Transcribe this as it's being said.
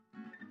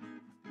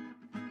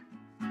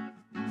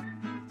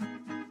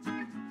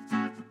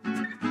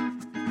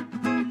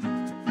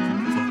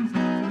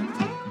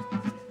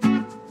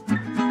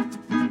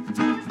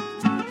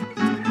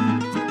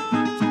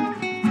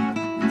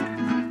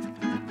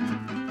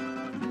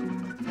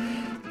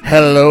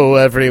Hello,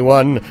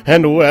 everyone,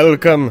 and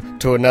welcome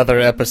to another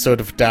episode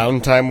of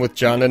Downtime with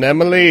John and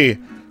Emily,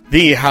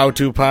 the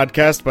how-to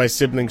podcast by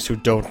siblings who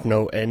don't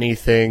know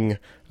anything.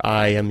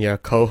 I am your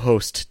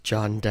co-host,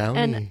 John Downey.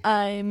 And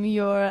I'm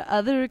your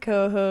other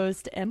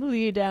co-host,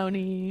 Emily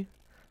Downey.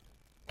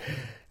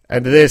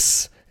 And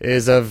this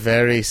is a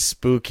very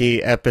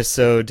spooky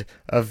episode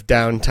of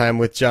Downtime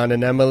with John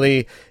and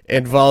Emily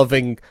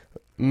involving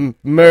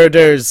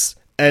murders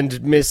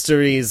and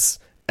mysteries,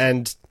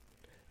 and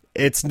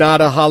it's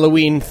not a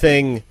Halloween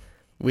thing.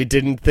 We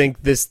didn't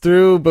think this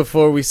through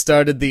before we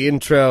started the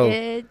intro.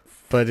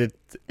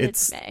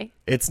 It's May.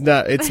 It's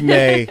not. It's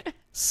May,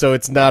 so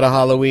it's not a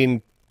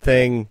Halloween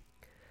thing.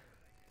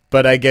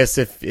 But I guess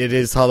if it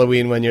is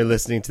Halloween when you're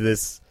listening to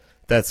this,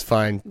 that's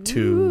fine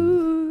too.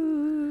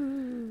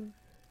 Ooh.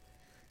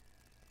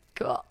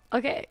 Cool.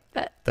 Okay.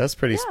 That's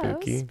pretty It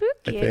spooky. was spooky.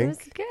 I think. It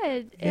was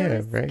good. Yeah,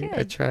 was right. Good.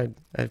 I tried.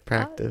 I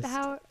practiced.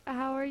 How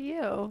are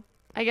you?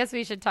 I guess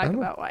we should talk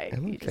about why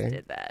I'm you okay. just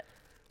did that.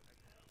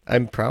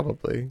 I'm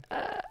probably.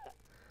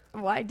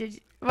 Why did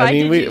you?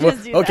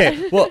 Just do okay.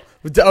 that? Well,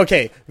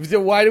 okay. So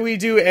why do we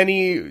do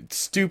any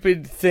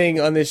stupid thing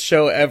on this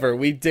show ever?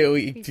 We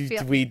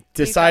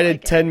decided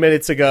like 10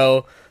 minutes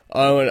ago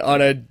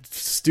on a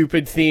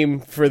stupid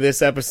theme for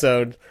this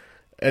episode,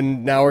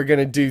 and now we're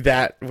gonna do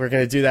that. We're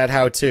gonna do that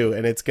how to,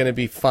 and it's gonna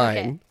be fine.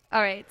 Okay.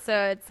 All right. So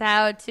it's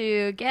how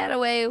to get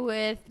away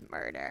with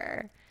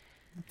murder.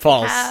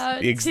 False. How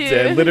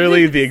to-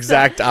 Literally the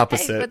exact Hey,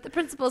 opposite. but the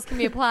principles can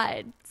be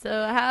applied.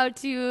 So how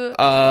to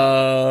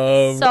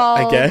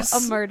I guess.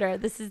 solve a murder.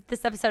 This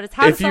episode is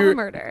how to solve a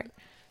murder.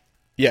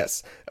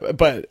 Yes,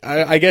 but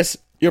I guess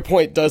your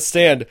point does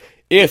stand.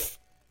 If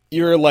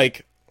you're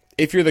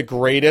the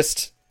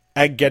greatest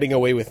at getting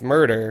away with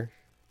murder,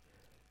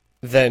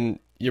 then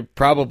you're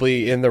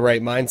probably in the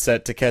right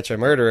mindset to catch a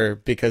murderer,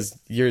 because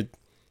you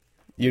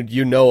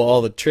know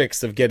all the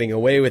tricks of getting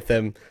away with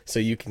them, so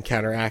you can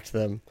counteract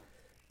them.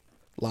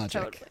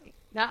 Logic. Totally.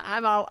 No,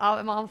 I'm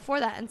all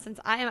for that. And since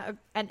I am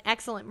an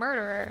excellent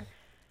murderer,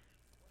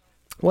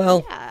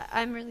 Well, yeah,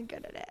 I'm really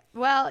good at it.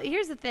 Well,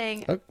 here's the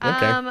thing. Okay.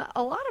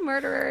 A lot of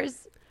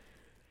murderers,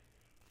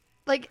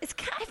 I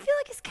feel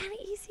like it's kind of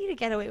easy to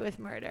get away with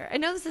murder. I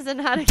know this isn't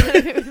how to get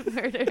away with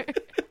murder.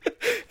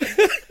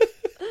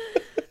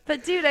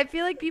 But dude, I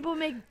feel like people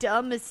make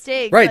dumb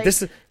mistakes. right.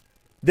 This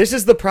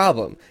is the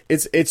problem.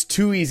 It's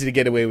too easy to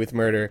get away with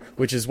murder,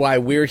 which is why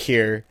we're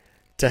here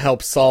to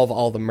help solve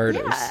all the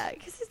murders. Yeah,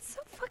 because it's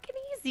so fucking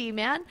easy,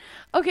 man.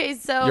 Okay,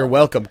 so You're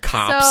welcome,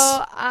 cops.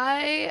 So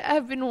I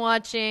have been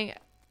watching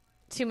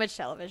too much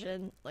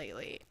television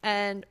lately,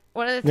 and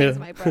one of the things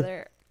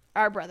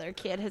our brother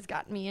kid has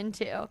gotten me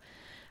into,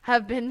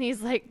 have been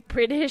these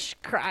British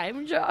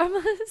crime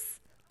dramas.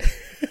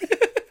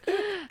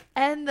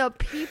 And the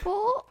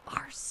people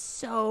are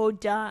so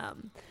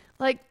dumb.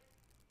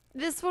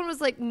 This one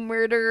was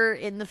Murder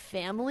in the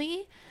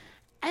Family,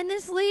 and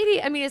this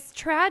lady, I mean, it's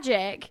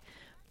tragic,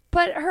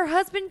 but her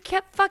husband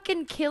kept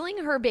fucking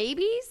killing her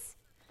babies.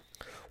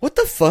 What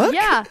the fuck?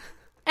 Yeah.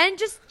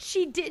 And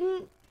she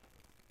didn't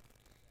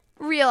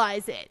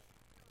realize it.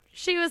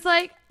 She was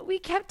like, we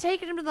kept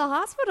taking him to the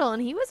hospital,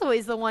 and he was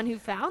always the one who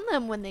found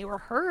them when they were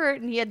hurt,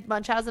 and he had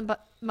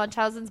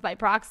Munchausen's by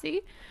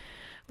proxy,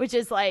 which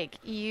is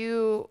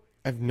you...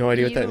 I have no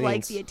idea what that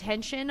means. The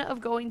attention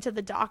of going to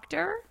the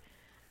doctor.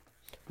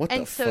 What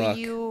the fuck? And so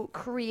you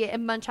create,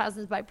 and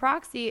Munchausen's by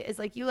proxy is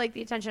you like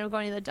the attention of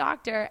going to the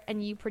doctor,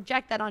 and you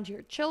project that onto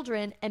your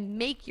children and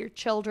make your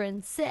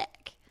children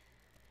sick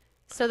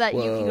so that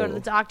you can go to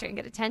the doctor and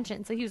get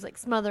attention. So he was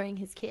smothering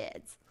his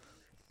kids.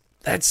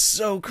 That's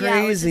so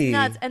crazy.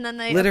 Yeah, nuts. And then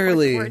they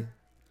literally of course, were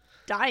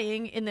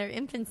dying in their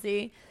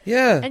infancy.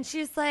 Yeah. And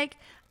she's like,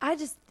 I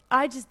just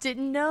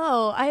didn't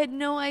know. I had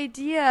no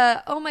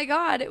idea. Oh my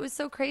God, it was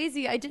so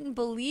crazy. I didn't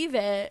believe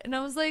it. And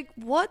I was like,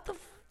 what the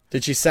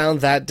Did she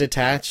sound that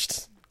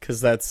detached?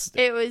 Because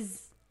It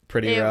was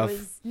pretty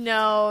rough.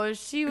 No,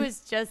 she was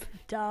just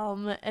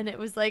dumb. And it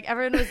was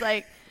everyone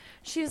was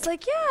she was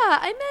like, yeah,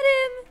 I met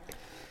him.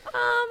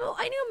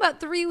 I knew him about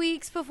 3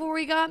 weeks before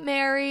we got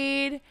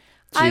married.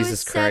 I was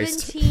Jesus Christ.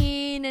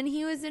 17 and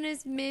he was in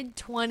his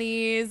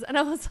mid-20s. And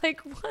I was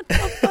like, what the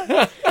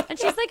fuck? And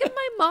she's like, and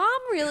my mom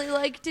really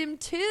liked him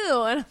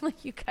too. And I'm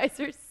like, you guys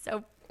are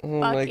so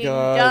fucking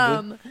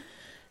dumb.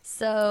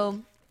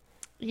 So...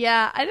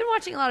 yeah, I've been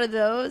watching a lot of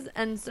those,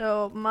 and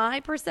so my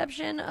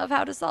perception of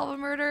how to solve a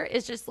murder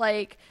is just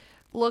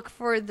look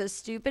for the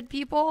stupid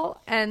people,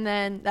 and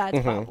then that's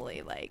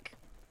probably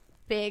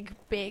big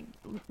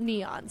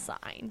neon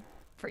sign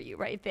for you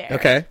right there.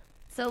 Okay.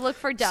 So look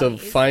for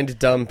dummies. So find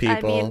dumb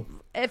people.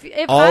 I mean,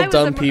 if all I was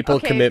dumb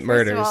people commit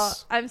first of murders. all,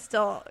 I'm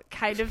still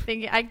kind of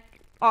thinking. I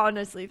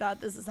honestly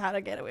thought this is how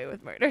to get away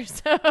with murder.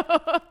 So.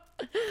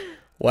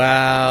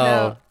 Wow.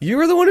 No. You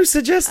were the one who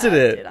suggested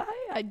it. Did I?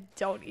 I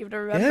don't even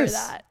remember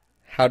that.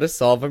 How to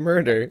solve a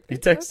murder. You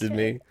texted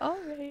me. All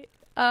right.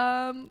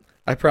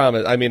 I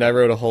promise. I mean, I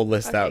wrote a whole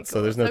list Okay, out, so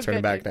cool. there's no Oh, turning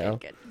good, back now.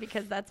 good,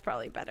 because that's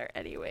probably better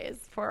anyways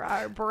for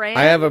our brand.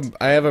 I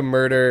have a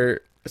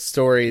murder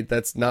story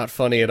that's not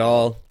funny at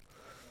all.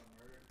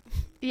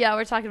 Yeah,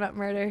 we're talking about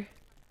murder.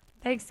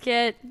 Thanks,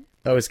 Kit.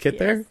 Oh, is Kit Yes.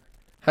 there?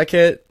 Hi,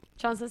 Kit.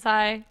 John says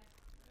hi.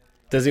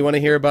 Does he want to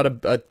hear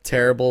about a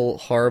terrible,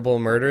 horrible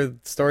murder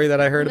story that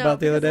I heard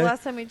about the other day? The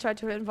last time we tried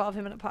to involve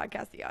him in a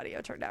podcast, the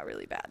audio turned out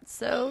really bad.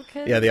 So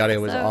Yeah, the audio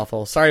was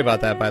awful. Sorry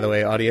about that, by the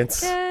way, audience.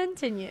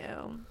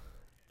 Continue.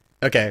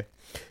 Okay.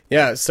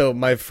 Yeah, so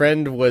my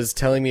friend was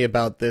telling me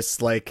about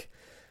this, like,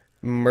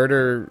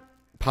 murder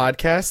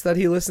podcast that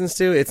he listens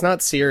to. It's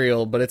not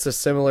Serial, but it's a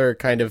similar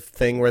kind of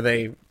thing where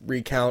they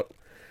recount,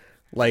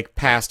 like,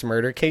 past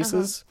murder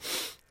cases.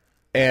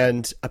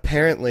 And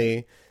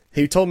apparently,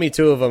 he told me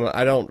 2 of them.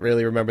 I don't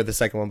really remember the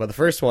second one, but the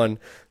first one,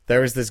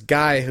 there was this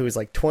guy who was,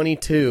 like,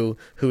 22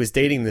 who was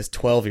dating this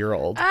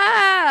 12-year-old.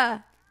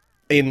 Ah!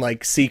 In,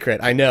 like, secret.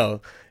 I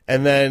know.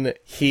 And then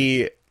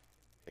he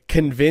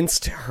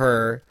convinced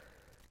her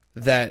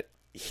that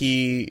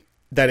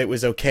it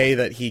was okay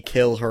that he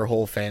kill her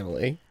whole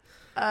family.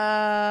 And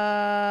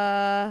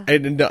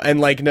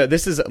like, no,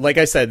 this is, like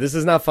I said, this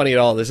is not funny at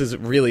all. This is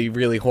really,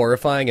 really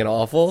horrifying and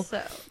awful.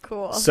 So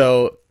cool.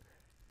 So,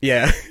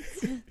 yeah.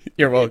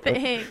 You're welcome.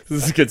 Thanks.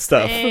 This is good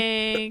stuff.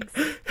 Thanks.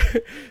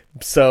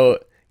 So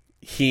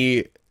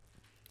he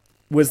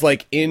was,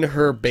 like, in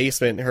her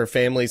basement, her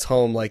family's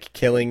home, like,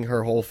 killing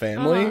her whole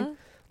family,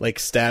 like,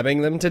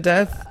 stabbing them to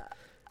death,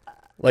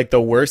 like,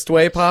 the worst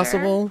way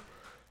possible,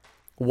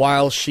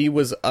 while she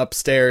was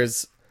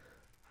upstairs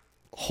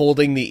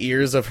holding the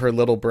ears of her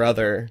little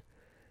brother.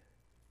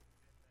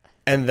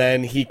 And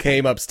then he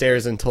came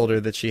upstairs and told her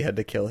that she had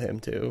to kill him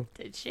too.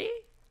 Did she?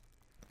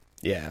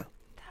 Yeah.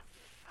 The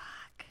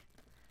fuck?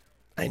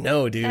 I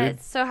know,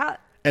 dude. So how...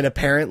 And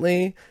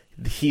apparently,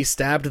 he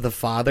stabbed the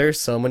father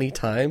so many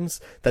times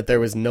that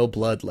there was no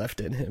blood left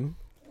in him.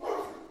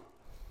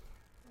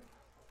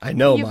 I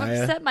know, You've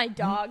Maya. upset my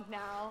dog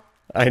now.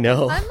 I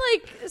know. I'm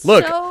like,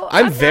 Look, so...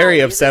 I'm very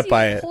not, upset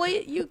by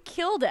it. You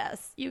killed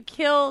us. You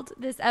killed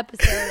this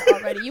episode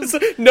already.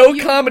 No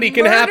comedy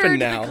can happen murdered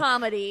now. The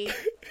comedy.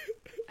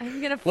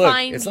 I'm gonna Look,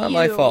 find it's not you.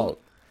 my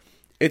fault.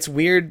 It's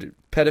weird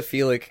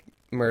pedophilic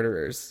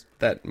murderers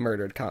that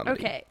murdered comedy.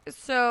 Okay,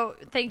 so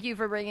thank you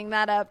for bringing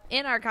that up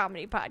in our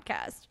comedy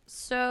podcast.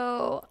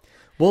 So...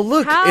 Well,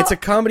 look, it's a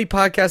comedy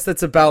podcast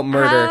that's about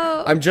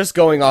murder. I'm just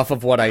going off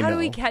of what I know. How do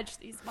we catch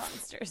these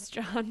monsters,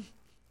 John?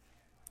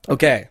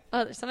 Okay.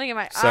 Oh, there's something in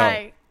my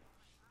eye.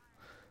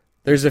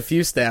 There's a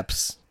few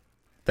steps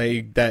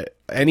that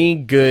any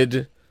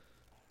good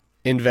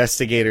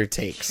investigator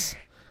takes.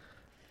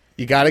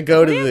 You got to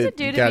go to the... What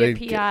do you have to do to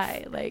be a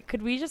PI? Like,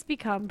 could we just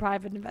become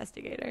private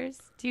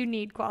investigators? Do you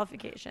need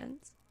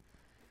qualifications?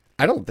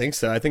 I don't think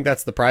so. I think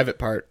that's the private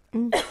part.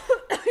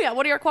 Yeah,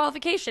 what are your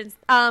qualifications?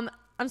 I'm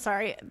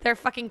sorry, they're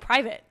fucking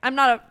private. I'm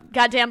not a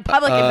goddamn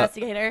public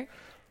investigator.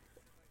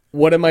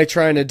 What am I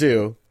trying to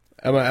do?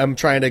 I'm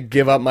trying to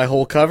give up my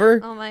whole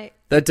cover? Oh my...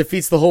 That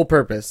defeats the whole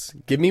purpose.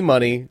 Give me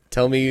money.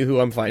 Tell me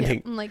who I'm finding.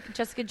 Yeah, I'm like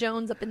Jessica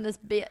Jones up in this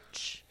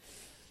bitch.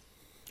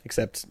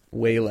 Except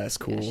way less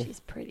cool. Yeah, she's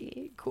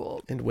pretty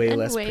cool. And way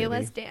less way pretty.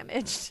 less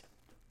damaged.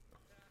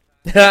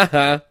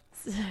 Haha.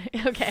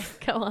 Okay,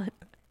 go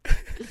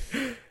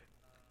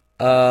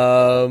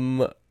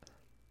on.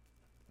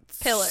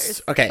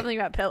 Pillars. Okay. Something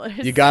about pillars.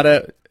 You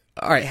gotta...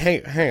 Alright,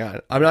 hang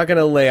on. I'm not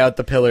gonna lay out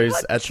the pillars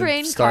at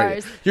train the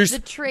start. cars. The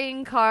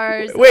train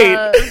cars. Wait.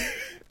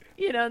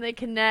 They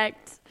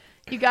connect.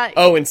 You got...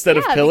 Oh, instead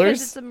of pillars?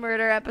 Because it's a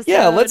murder episode.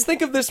 Yeah, let's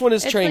think of this one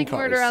as it's train like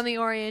cars. Murder on the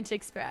Orient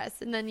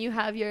Express. And then you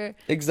have your...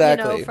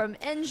 Exactly. from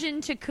engine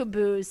to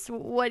caboose.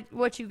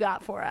 What you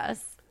got for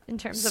us in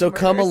terms of So murder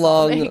come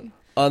along solving?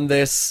 on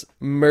this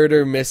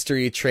murder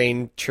mystery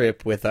train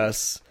trip with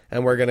us,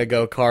 and we're gonna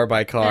go car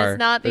by car. It's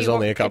not There's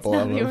only a couple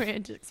of the them.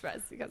 Orient Express,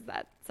 because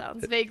that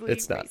sounds vaguely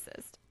it's not.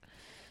 racist.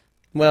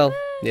 Well,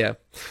 yeah.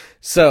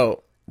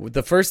 So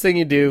the first thing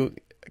you do,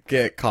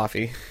 get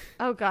coffee.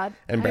 Oh God!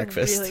 And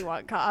breakfast. I really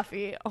want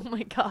coffee. Oh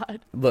my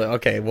God! Look,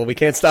 okay, well we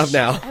can't stop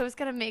now. I was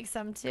gonna make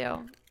some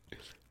too.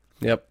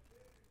 Yep.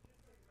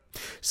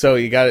 So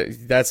you got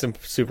that's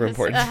super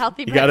important. A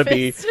healthy you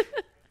breakfast.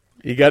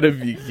 You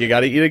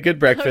gotta eat a good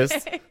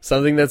breakfast. Okay.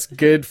 Something that's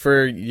good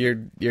for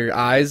your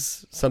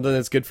eyes. Something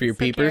that's good for your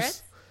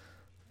peepers.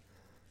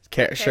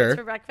 Carrots Sure.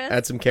 for breakfast?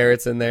 Add some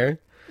carrots in there.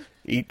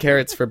 Eat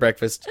carrots for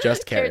breakfast.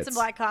 Just carrots. Carrots and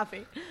black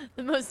coffee.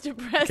 The most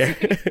depressing.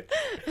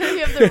 You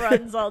have the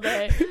runs all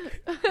day.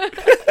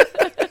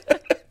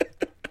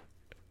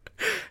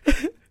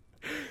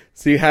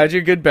 So you had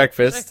your good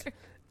breakfast, Sure.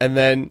 and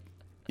then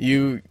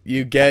you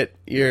get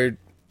your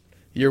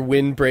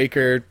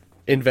windbreaker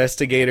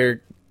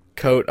investigator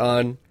coat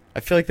on. I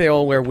feel like they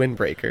all wear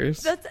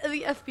windbreakers. That's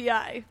the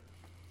FBI.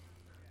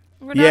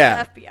 We're not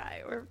Yeah. the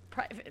FBI. We're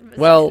private investigators.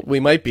 Well, we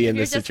might be in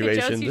You're this Jessica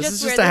situation. Jones, you This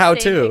is wear just a the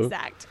how-to. same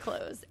exact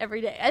clothes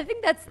every day. I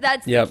think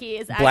that's Yep. the key.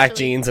 Is Black actually,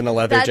 jeans and a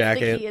leather that's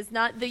jacket. The key is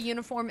not the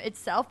uniform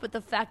itself, but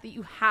the fact that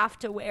you have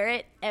to wear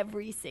it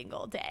every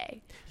single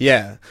day.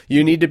 Yeah,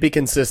 you need to be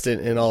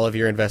consistent in all of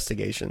your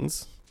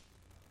investigations.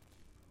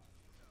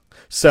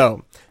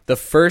 So, the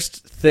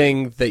first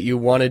thing that you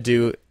want to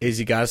do is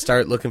you got to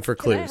start looking for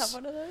Can I clues. have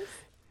one of those?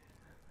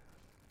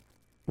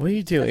 What are you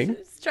I doing?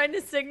 was trying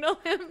to signal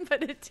him,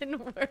 but it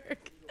didn't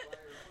work.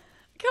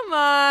 Come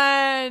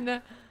on.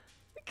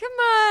 Come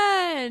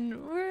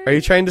on. Are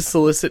you trying to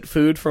solicit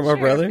food from our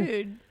brother?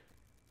 Food.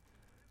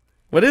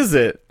 What is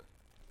it?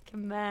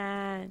 Come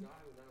on.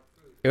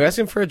 You're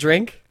asking for a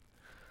drink?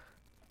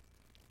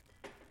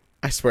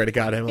 I swear to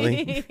God,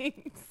 Emily.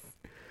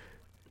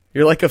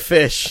 You're like a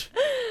fish.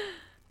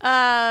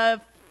 Freshwater.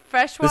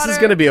 This is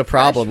going to be a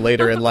problem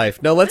later in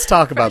life. No, let's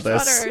talk about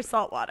this. Freshwater or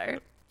saltwater?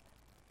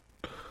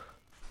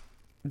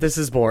 This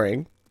is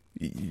boring.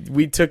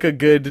 We took a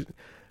good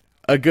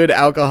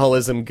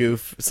alcoholism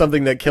goof,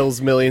 something that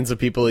kills millions of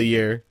people a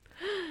year,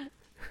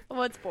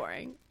 What's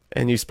boring?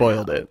 and you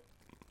spoiled it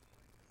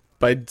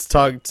by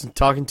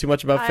talking too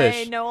much about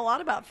fish. I know a lot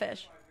about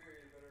fish.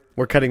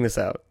 We're cutting this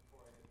out.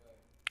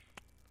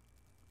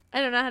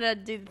 I don't know how to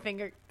do the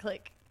finger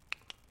click.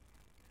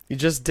 You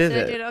just did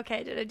Did I do it. it?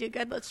 Okay, did I do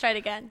good? Let's try it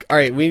again. All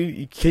right,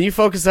 can you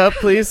focus up,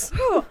 please?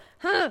 Hold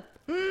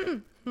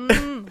on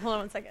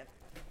 1 second.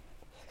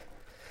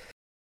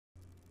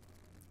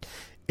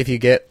 If you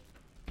get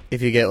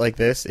like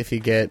this, if you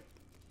get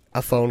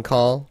a phone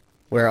call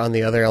where on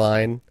the other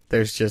line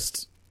there's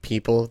just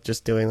people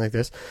just doing like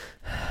this.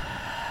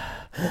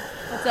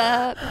 What's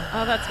up?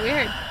 Oh, that's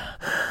weird.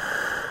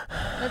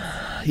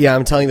 Yeah,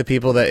 I'm telling the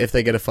people that if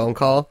they get a phone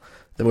call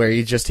where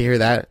you just hear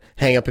that,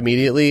 hang up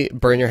immediately,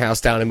 burn your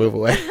house down, and move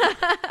away.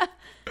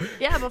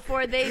 Yeah,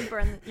 before they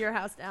burn your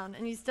house down,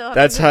 and you still have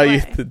That's to how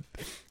move away.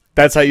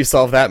 that's how you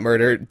solve that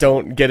murder.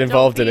 Don't get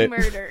involved Don't be in it.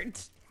 Murdered.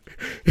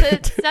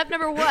 Step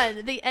number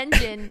 1: the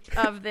engine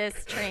of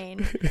this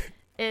train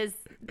is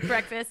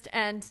breakfast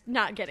and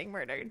not getting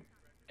murdered.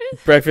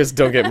 Breakfast,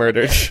 don't get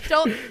murdered.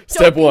 Don't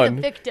Step be 1: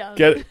 the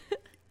victim.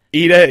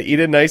 eat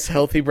a nice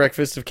healthy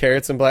breakfast of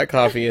carrots and black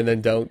coffee, and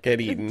then don't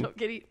get eaten. Don't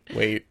get eaten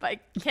Wait, by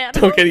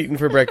cannibals. don't get eaten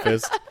for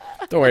breakfast.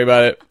 Don't worry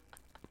about it.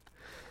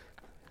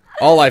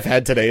 All I've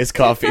had today is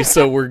coffee,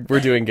 so we're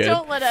doing good.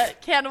 Don't let a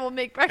cannibal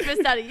make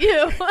breakfast out of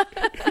you.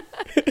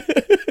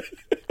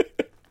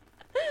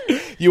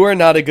 You are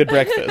not a good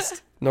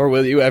breakfast, nor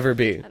will you ever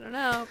be. I don't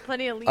know.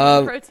 Plenty of lean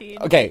protein.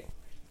 Okay.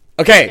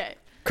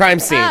 Crime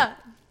scene. Ah,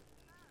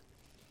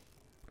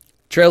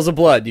 Trails of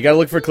blood. You gotta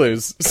look for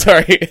clues.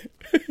 Sorry.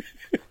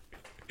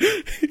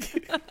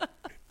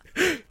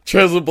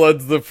 Trails of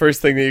blood's the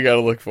first thing that you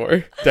gotta look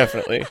for.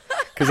 Definitely.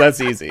 Because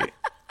that's easy.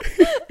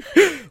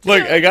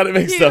 Look, I got it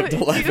mixed up.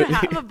 Don't laugh do you at me.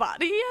 have a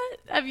body yet?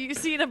 Have you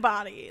seen a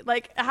body?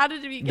 Like, how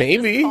did we get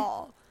Maybe. this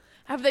call?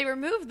 Have they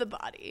removed the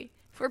body?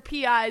 For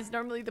PIs,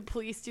 normally the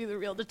police do the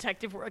real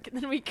detective work, and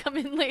then we come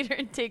in later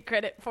and take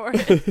credit for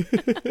it.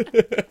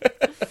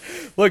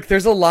 Look,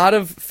 there's a lot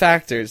of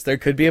factors. There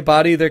could be a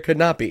body, there could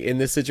not be. In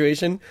this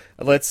situation,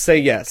 let's say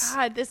yes.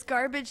 God, this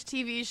garbage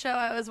TV show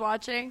I was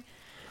watching,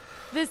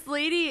 this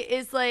lady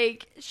is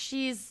like,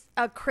 she's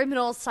a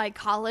criminal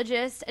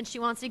psychologist, and she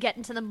wants to get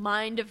into the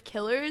mind of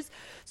killers.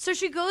 So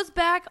she goes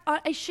back,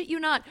 I shit you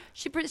not,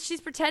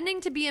 she's pretending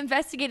to be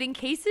investigating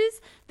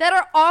cases that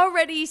are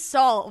already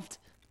solved.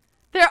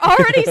 They're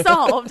already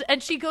solved,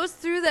 and she goes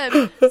through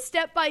them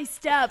step by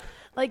step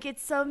like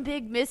it's some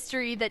big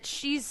mystery that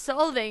she's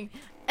solving.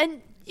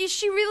 And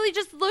she really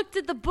just looked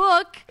at the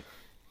book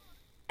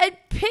and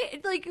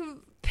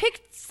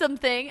picked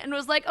something and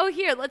was like, oh,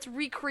 here, let's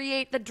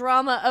recreate the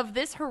drama of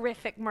this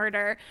horrific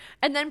murder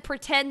and then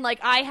pretend like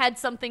I had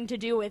something to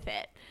do with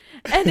it.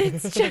 And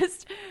it's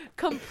just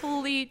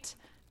complete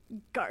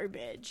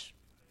garbage.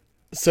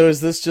 So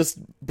is this just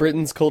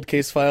Britain's Cold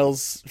Case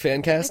Files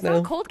fan cast It's now?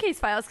 not cold case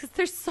files because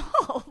they're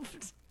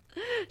solved.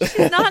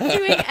 She's not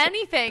doing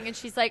anything. And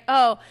she's like,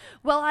 oh,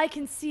 well, I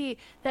can see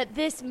that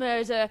this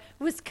murder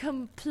was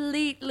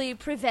completely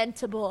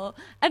preventable.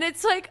 And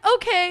it's like,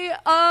 okay,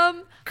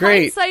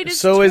 Great. hindsight is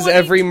So is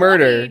every 20/20,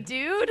 murder.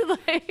 dude.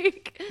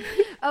 Like,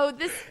 oh,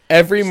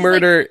 Every she's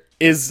murder like,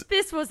 is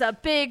this was a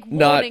big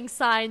not- warning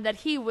sign that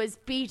he was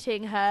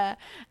beating her,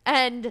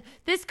 and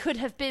this could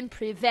have been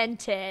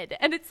prevented.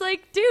 And it's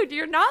like, dude,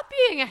 you're not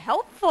being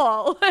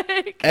helpful.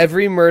 Like,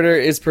 every murder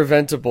is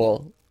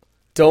preventable.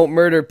 Don't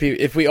murder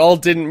people. If we all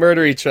didn't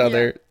murder each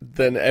other,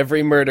 then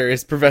every murder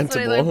is that's what I learned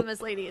preventable. from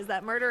this lady, is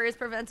that murder is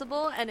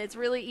preventable, and it's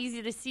really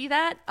easy to see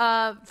that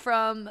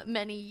from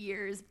many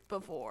years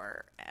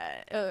before,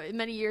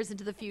 many years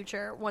into the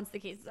future, once the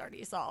case is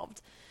already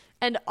solved,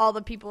 and all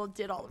the people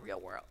did all the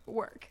real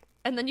work.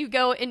 And then you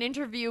go and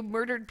interview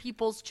murdered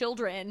people's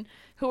children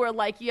who are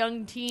like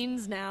young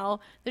teens now.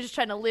 They're just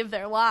trying to live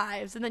their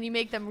lives. And then you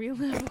make them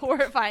relive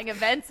horrifying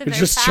events in They're their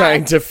just past.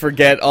 trying to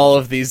forget all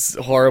of these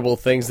horrible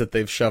things that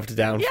they've shoved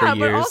down for Yeah,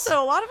 years. but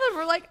also a lot of them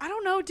were like, I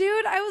don't know,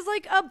 dude. I was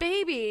like a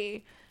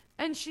baby.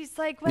 And she's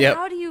like, well, Yep.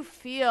 how do you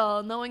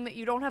feel knowing that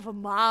you don't have a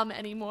mom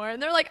anymore? And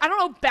they're like, I don't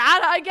know,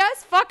 bad, I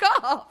guess. Fuck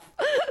off.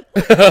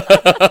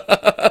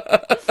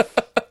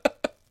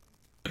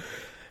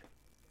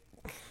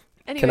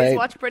 Anyways,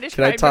 watch British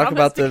can I crime talk dramas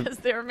about the- because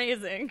they're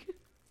amazing.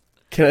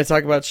 Can I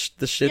talk about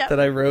the shit Yep. that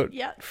I wrote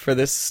Yep. for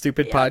this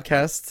stupid Yep.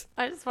 podcast?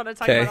 I just want to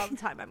talk Okay. about all the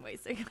time I'm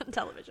wasting on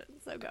television.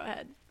 So go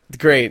ahead.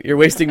 Great. You're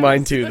wasting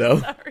mine too, I'm though.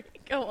 sorry.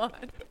 Go on.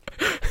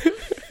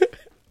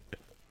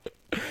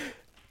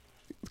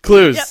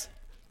 Clues. Yep.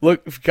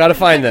 Look, gotta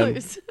find them.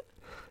 Clues.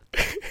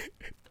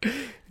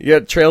 You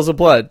got trails of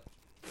blood.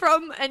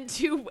 From and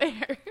to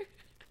where?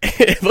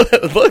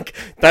 Look,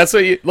 that's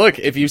what you look.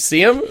 If you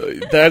see them,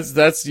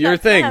 that's your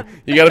thing. them.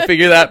 You got to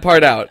figure that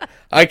part out.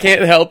 I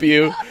can't help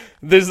you.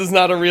 This is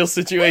not a real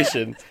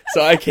situation,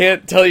 so I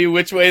can't tell you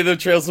which way the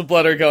trails of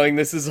blood are going.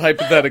 This is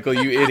hypothetical,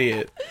 you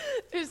idiot.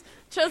 There's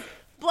just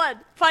blood.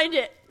 Find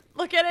it.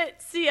 Look at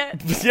it. See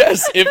it.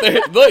 Yes, if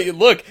there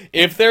look,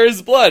 if there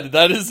is blood,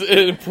 that is an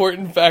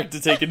important fact to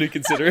take into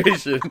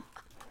consideration.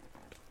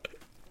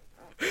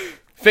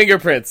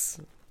 Fingerprints.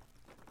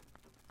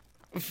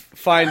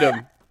 Find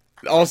them.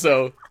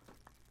 Also,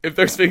 if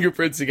there's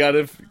fingerprints, you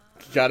gotta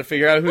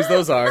figure out whose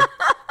those are.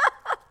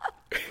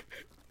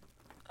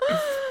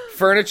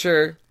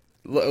 Furniture.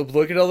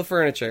 Look at all the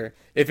furniture.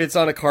 If it's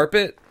on a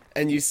carpet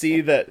and you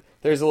see that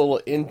there's a little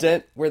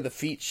indent where the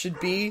feet should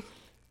be,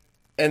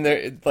 and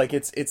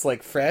it's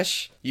like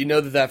fresh, you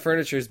know that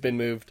furniture has been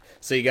moved.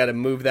 So you got to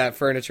move that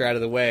furniture out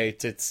of the way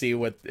to see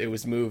what it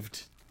was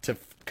moved to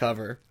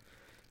cover.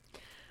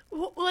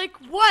 Like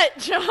what,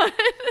 John?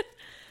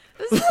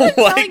 This is what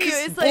I'm Like telling you.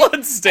 It's like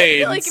blood stains. I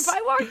feel like if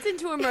I walked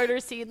into a murder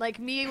scene, like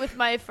me with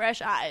my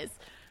fresh eyes,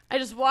 I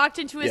just walked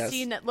into a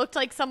scene that looked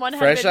like someone had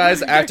fresh been eyes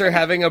murdered. after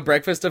having a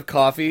breakfast of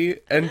coffee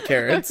and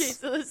carrots. Okay,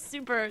 so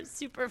the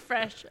super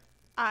fresh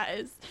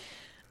eyes.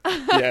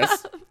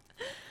 Yes.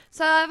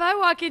 So if I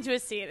walk into a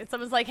scene and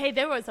someone's like, "Hey,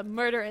 there was a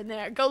murder in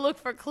there. Go look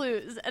for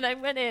clues," and I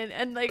went in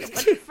and like a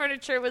bunch of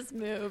furniture was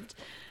moved,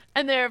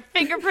 and there are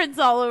fingerprints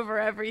all over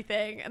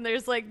everything, and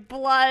there's like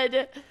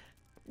blood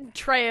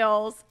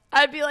trails,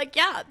 I'd be like,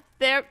 "Yeah,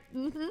 there.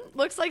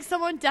 Looks like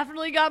someone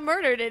definitely got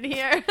murdered in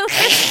here."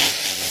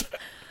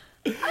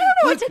 I don't know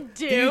what to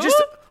do.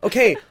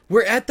 Okay,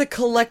 we're at the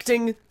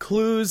collecting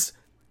clues.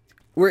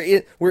 We're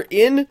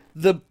in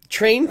the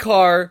train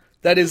car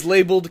that is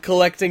labeled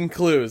collecting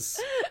clues.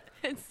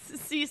 It's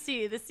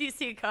CC, the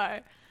CC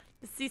car.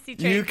 The CC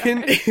train You car.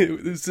 can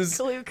this is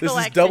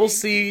collecting. double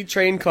C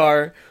train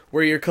car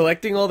where you're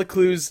collecting all the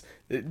clues.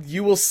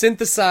 You will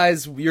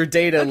synthesize your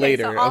data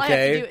later, so all okay? I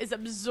have to do is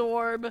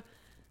absorb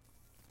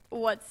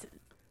what's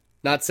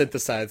Not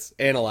synthesize,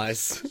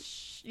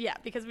 analyze. yeah,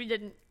 because we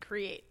didn't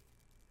create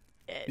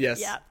it. Yes.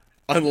 Yeah.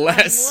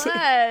 Unless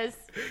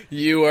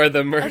you are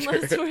the murderer.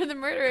 Unless we're the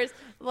murderers,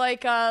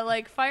 like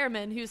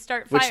firemen who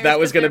start fires. Which that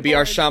was going to be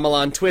our bored.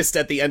 Shyamalan twist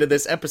at the end of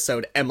this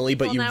episode, Emily,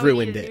 but Well, you now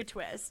ruined we need a new it.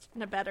 twist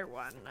and a better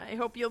one. I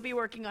hope you'll be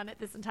working on it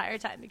this entire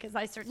time because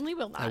I certainly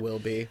will not. I will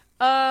be.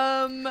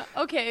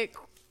 Okay.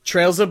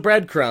 Trails of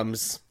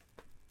breadcrumbs.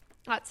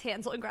 That's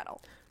Hansel and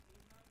Gretel.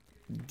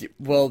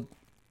 Well,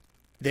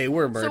 they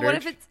were murdered. So what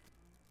if it's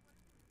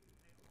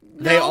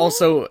They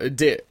also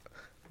did.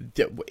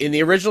 In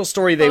the original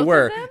story, they Both of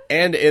were, them?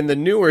 and in the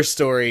newer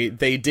story,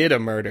 they did a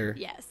murder.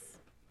 Yes.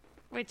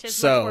 Which is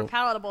So- much more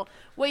palatable.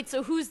 Wait,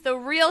 so who's the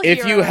real If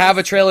hero? you have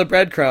a trail of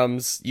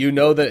breadcrumbs, you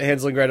know that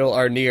Hansel and Gretel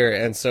are near,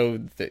 and so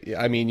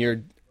I mean,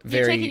 you're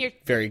very,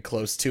 very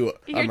close to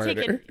a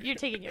murder. You're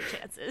taking your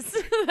chances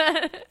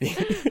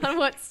on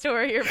what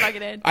story you're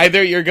fucking in.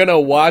 Either you're gonna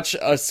watch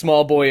a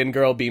small boy and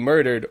girl be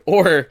murdered,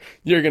 or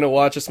you're gonna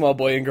watch a small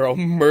boy and girl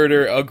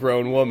murder a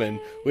grown woman,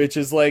 which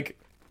is like,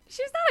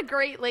 She's not a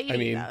great lady, I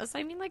mean- though, so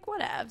I mean, like,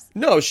 whatevs.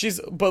 no,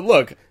 but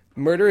look,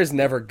 murder is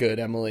never good,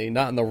 Emily,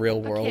 not in the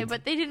real world. Okay,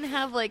 but they didn't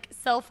have, like,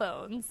 cell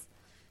phones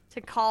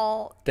to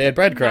call They had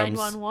breadcrumbs,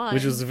 911.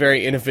 which was a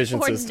very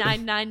inefficient or system.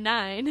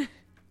 999,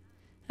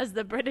 as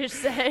the British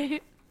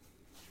say.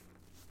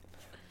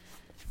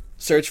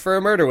 Search for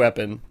a murder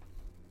weapon.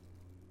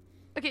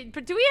 Okay,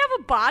 but do we have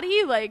a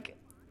body? Like,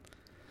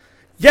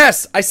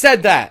 Yes, I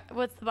said that.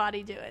 what's the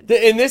body doing?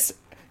 In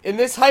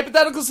this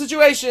hypothetical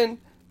situation,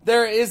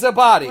 there is a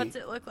body. What's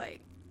it look like?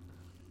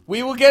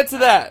 We will get to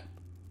that.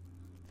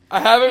 I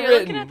have it You're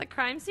written. looking at the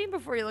crime scene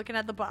before you're looking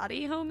at the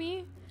body,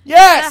 homie?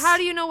 Yes. How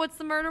do you know what's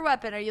the murder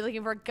weapon? Are you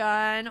looking for a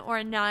gun or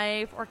a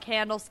knife or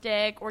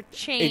candlestick or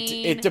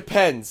chain? It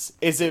depends.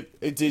 Is there?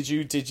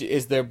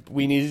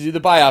 We need to do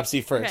the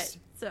biopsy first,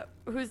 Okay,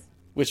 so who's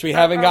which we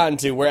haven't gotten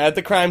to. We're at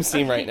the crime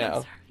scene right I'm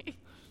now. sorry.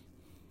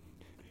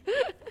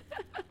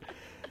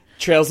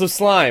 Trails of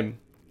slime.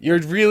 You're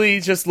really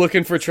just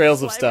looking for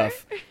trails of Slimer?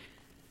 stuff.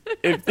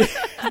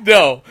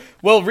 No.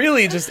 Well,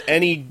 really, just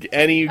any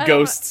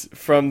ghosts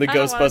from the I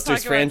don't wanna Ghostbusters talk about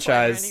Slimer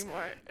franchise.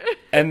 anymore.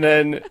 And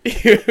then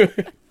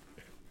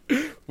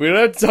we don't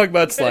have to talk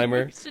about We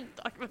Slimer. shouldn't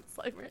talk about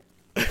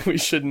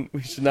Slimer.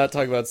 We should not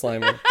talk about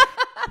Slimer.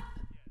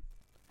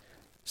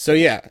 So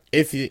yeah,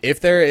 if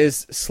there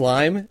is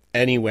slime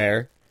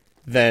anywhere,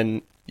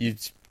 then you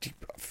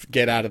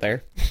get out of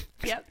there.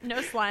 Yep,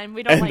 no slime.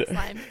 We don't like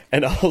slime.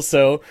 And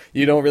also,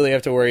 you don't really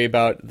have to worry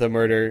about the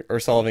murder or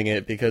solving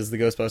it because the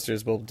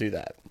Ghostbusters will do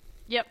that.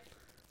 Yep.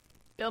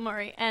 Bill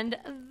Murray and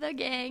the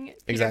gang. Peter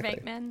Exactly.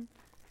 Venkman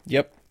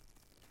Yep.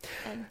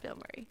 and Bill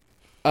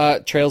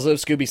Murray. Trails of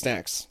Scooby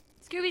Snacks.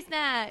 Scooby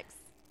Snacks.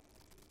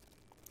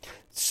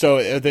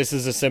 So this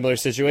is a similar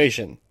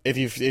situation. If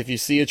you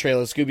see a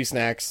trail of Scooby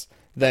Snacks,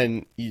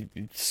 then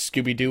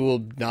Scooby Doo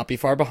will not be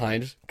far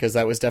behind because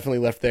that was definitely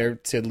left there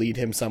to lead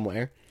him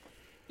somewhere.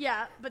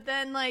 Yeah, but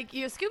then, like,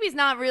 Scooby's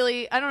not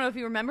really, I don't know if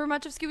you remember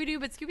much of Scooby-Doo,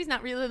 but Scooby's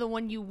not really the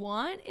one you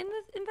want in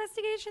the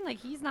investigation. Like,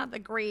 he's not the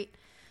great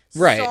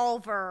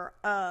solver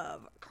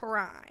of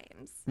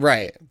crimes.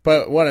 Right.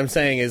 But what I'm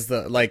saying is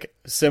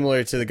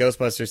similar to the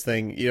Ghostbusters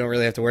thing, you don't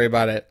really have to worry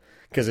about it,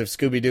 because if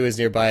Scooby-Doo is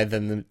nearby,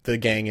 then the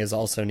gang is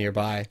also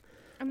nearby.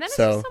 And then it's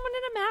just someone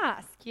in a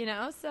mask,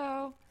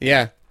 so...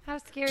 Yeah. How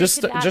scary just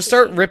could that just be?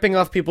 start ripping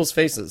off people's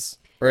faces,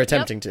 or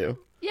attempting to.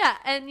 Yeah,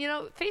 and,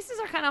 faces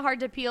are kind of hard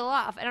to peel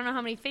off. I don't know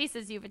how many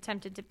faces you've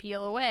attempted to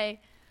peel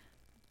away,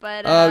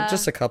 but...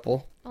 just a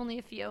couple. Only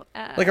a few.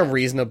 Like a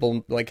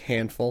reasonable,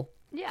 handful.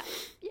 Yeah,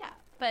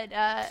 but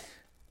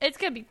it's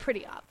going to be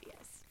pretty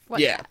obvious what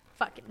that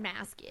fucking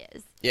mask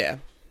is. Yeah.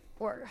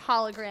 Or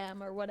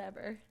hologram or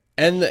whatever.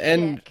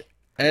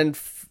 And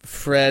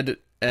Fred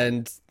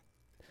and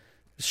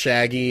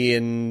Shaggy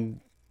and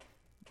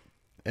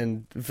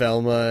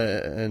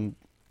Velma and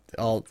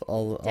all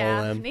of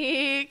them.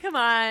 Daphne, come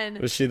on.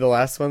 Was she the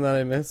last one that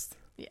I missed?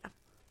 Yeah.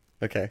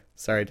 Okay,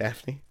 sorry,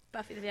 Daphne.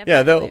 Buffy the Vampire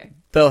Yeah, Slayer.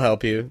 they'll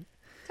help you.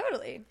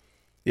 Totally.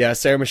 Yeah,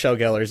 Sarah Michelle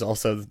Gellar's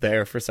also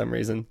there for some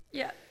reason.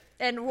 Yeah.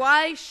 And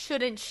why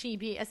shouldn't she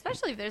be,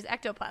 especially if there's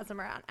ectoplasm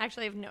around?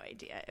 Actually, I have no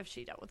idea if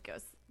she dealt with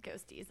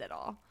ghosties at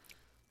all.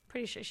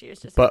 Pretty sure she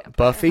was just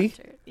Buffy?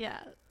 Hunter. Yeah.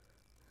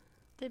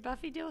 Did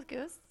Buffy deal with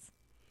ghosts?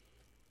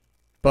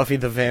 Buffy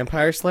the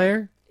Vampire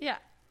Slayer? Yeah.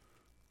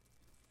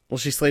 Well,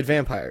 she slayed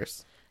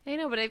vampires. I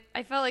know, but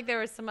I felt like there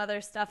was some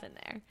other stuff in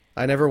there.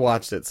 I never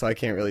watched it, so I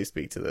can't really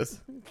speak to this.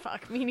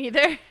 Fuck, me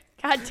neither.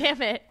 God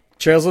damn it.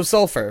 Trails of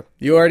Sulfur.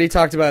 You already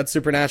talked about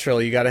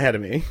Supernatural. You got ahead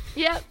of me.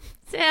 Yep.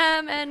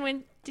 Sam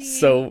and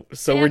So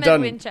we're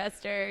done.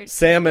 Winchester.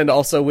 Sam and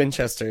also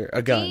Winchester.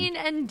 A gun. Dean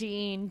and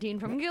Dean. Dean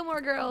from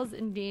Gilmore Girls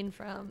and Dean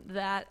from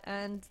that.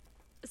 And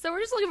so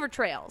we're just looking for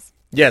trails.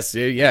 Yes.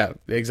 Yeah.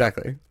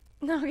 Exactly.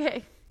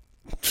 Okay.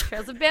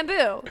 Trails of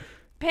bamboo.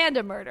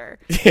 Panda murder.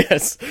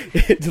 Yes.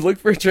 To look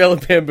for a trail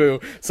of bamboo.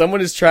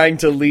 Someone is trying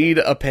to lead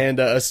a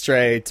panda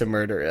astray to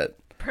murder it.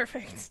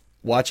 Perfect.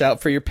 Watch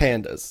out for your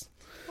pandas.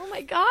 Oh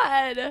my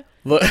god.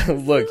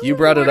 Look, you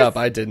brought it up.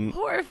 I didn't.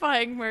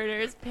 Horrifying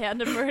murders.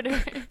 Panda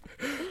murder.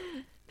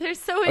 They're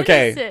so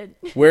innocent.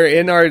 Okay.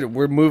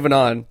 We're moving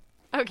on.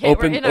 Okay.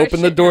 Open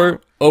the door. Now.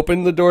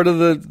 Open the door to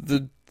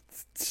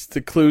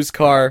the Clue's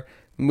car.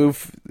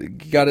 Move. You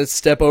gotta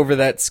step over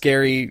that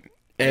scary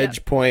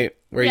edge point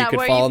where you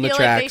could fall in the tracks.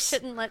 Like they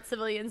shouldn't let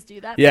civilians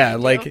do that. Yeah,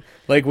 like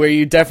where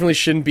you definitely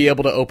shouldn't be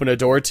able to open a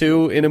door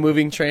to in a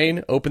moving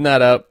train. Open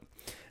that up,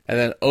 and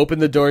then open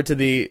the door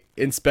to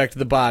inspect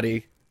the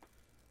body.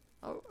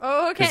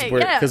 Oh, okay.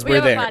 Because we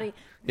we're have there. A body.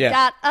 Yeah,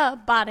 got a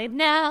body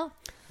now.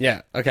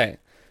 Yeah. Okay.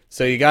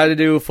 So you got to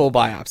do a full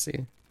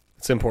biopsy.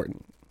 It's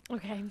important.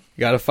 Okay. You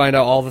got to find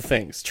out all the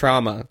things: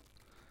 trauma,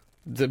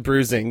 the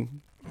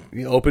bruising,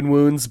 open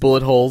wounds,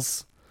 bullet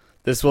holes.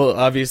 This will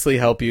obviously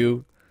help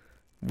you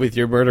with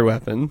your murder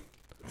weapon.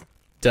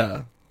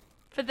 Duh.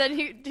 But then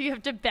do you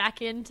have to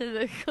back into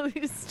the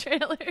Clues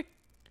trailer?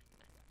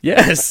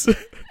 Yes.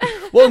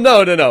 Well,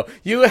 no.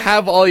 You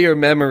have all your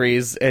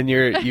memories, and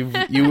you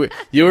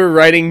were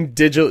writing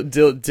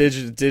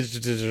digitally.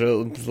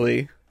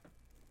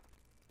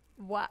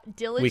 What?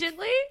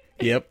 Diligently?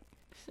 Yep.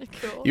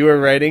 Cool. You were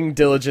writing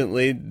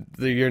diligently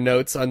your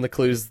notes on the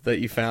clues that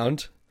you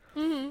found.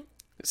 Mm-hmm.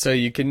 So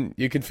you can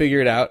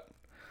figure it out.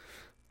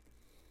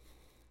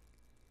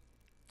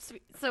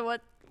 Sweet. So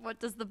what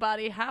does the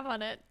body have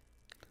on it?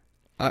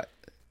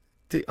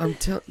 I'm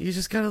telling you,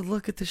 just gotta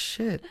look at the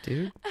shit,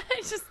 dude.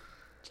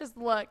 just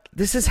look.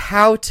 This is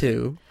how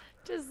to.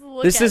 Just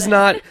look. This at is it.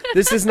 not.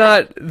 This is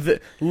not.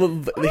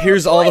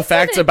 Here's all the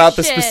facts about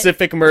the shit.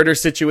 specific murder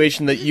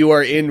situation that you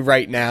are in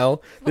right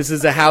now. This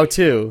is a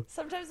how-to.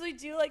 Sometimes we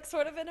do like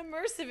sort of an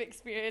immersive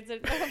experience. I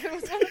don't know if it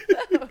was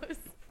one of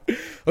those.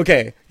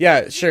 Okay.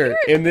 Yeah. Sure.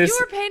 You In this.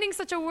 were painting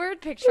such a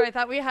word picture. I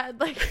thought we had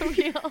like a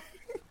real.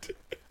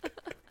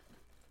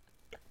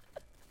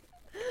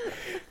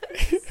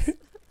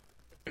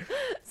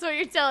 So what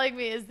you're telling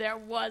me is there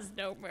was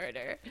no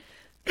murder.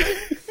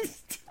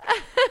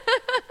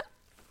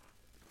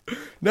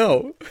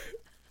 No.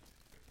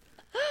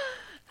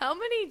 How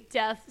many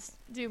deaths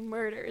do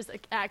murders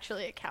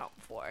actually account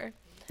for?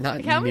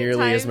 Not Like,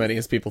 nearly as many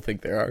as people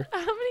think there are. How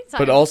many times?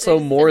 But also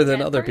there's more a than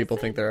dead other people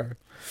person? think there are.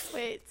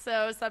 Wait,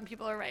 so some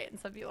people are right and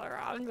some people are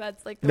wrong?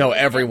 That's like the No, right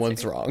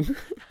everyone's answer. wrong.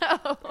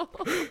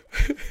 Oh.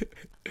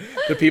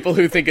 The people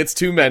who think it's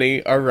too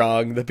many are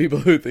wrong. The people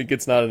who think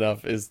it's not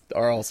enough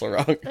are also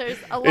wrong. There's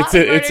a lot of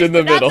murders, it's in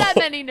the but middle. Not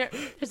that many.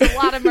 There's a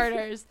lot of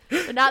murders,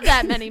 but not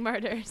that many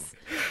murders.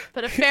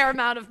 But a fair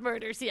amount of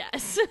murders,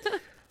 yes.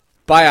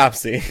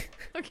 Biopsy.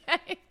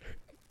 Okay.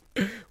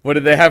 What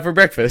did they have for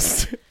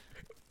breakfast?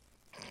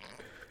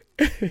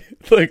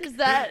 Look. Is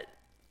that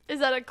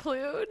a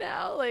clue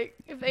now? Like,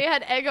 if they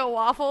had Eggo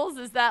waffles,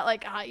 is that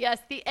like, yes,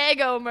 the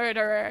Eggo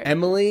murderer,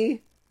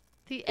 Emily?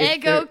 the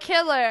Eggo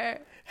killer,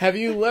 Have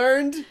you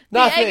learned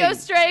nothing? the Eggo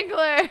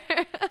strangler?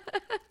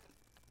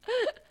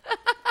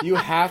 You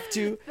have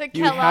to. The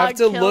You have Kellogg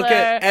to look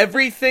at killer.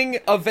 everything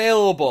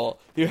available.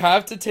 You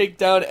have to take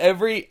down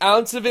every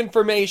ounce of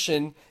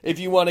information if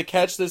you want to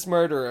catch this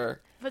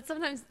murderer. But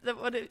sometimes,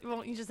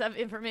 won't you just have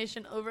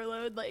information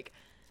overload? Like,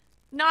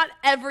 not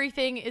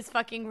everything is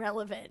fucking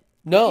relevant.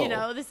 No, You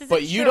know, this isn't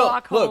but you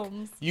Sherlock don't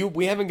Holmes. look.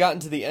 We haven't gotten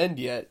to the end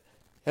yet.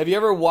 Have you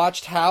ever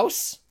watched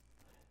House?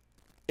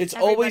 It's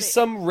Everybody- always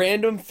some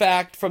random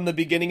fact from the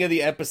beginning of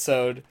the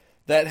episode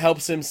that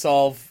helps him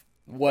solve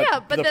what Yeah,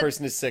 but the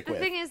person is sick the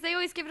with. thing is, they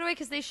always give it away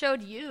because they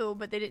showed you,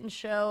 but they didn't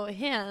show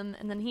him,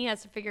 and then he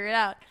has to figure it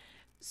out.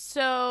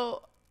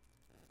 So,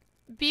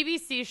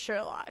 BBC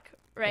Sherlock,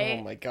 right?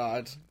 Oh my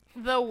god.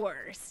 The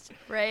worst,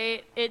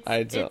 right?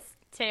 I don't.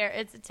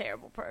 It's a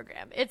terrible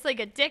program. It's like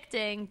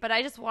addicting, but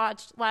I just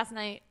watched last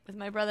night with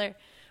my brother.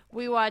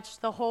 We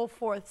watched the whole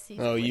 4th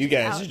season. Oh, which you is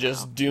guys out are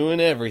just now.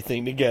 doing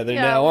everything together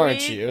Yeah, now,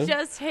 aren't we you?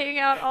 just hang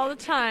out all the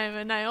time,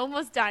 and I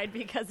almost died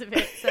because of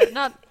it. So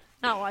not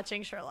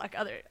watching Sherlock.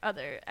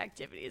 Other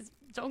activities.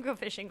 Don't go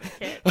fishing with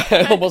kids.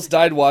 I almost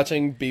died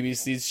watching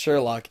BBC's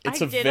Sherlock.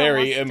 It's I a did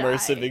very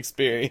almost immersive die.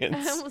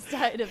 experience. I almost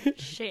died of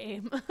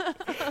shame.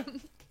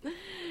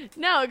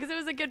 No, because it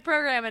was a good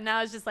program, and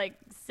now it's just like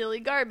silly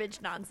garbage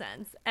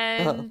nonsense.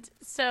 And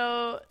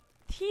so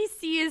he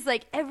sees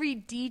like every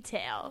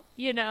detail,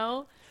 you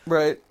know?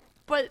 Right.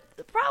 But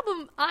the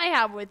problem I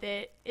have with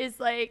it is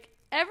like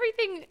every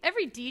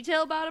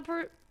detail about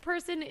a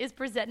person is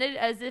presented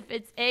as if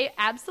it's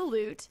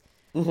absolute,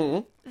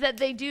 that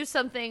they do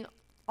something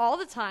all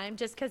the time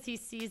just because he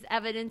sees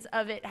evidence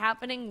of it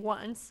happening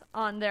once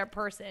on their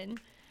person.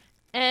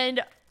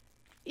 And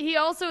he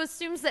also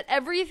assumes that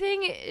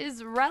everything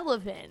is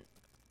relevant,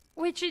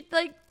 which it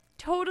like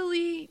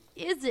totally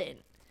isn't.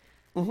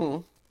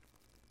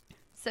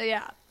 So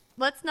yeah,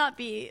 let's not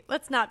be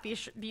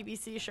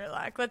BBC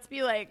Sherlock. Let's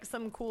be like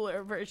some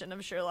cooler version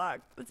of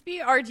Sherlock. Let's be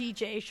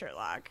RDJ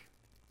Sherlock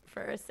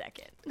for a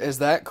second. Is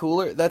that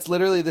cooler? That's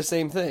literally the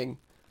same thing.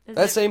 Is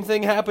That it- same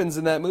thing happens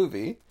in that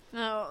movie.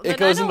 No, It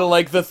goes into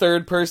like the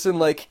third person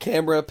like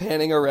camera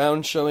panning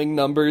around showing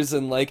numbers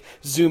and like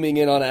zooming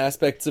in on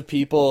aspects of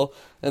people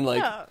and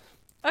like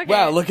okay.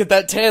 wow, look at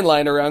that tan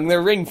line around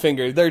their ring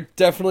finger. They're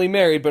definitely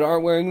married but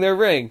aren't wearing their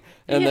ring.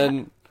 And Yeah.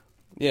 then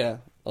yeah,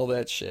 all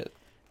that shit.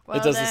 Well,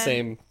 it does the then,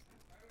 same.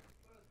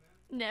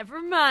 Never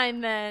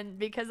mind then,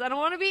 because I don't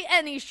want to be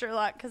any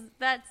Sherlock, because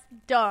that's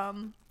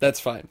dumb.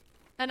 That's fine.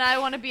 And I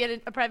want to be a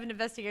private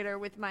investigator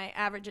with my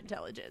average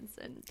intelligence,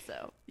 and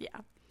so yeah.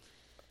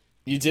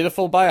 You did a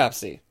full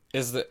biopsy.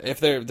 If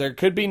there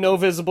could be no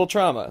visible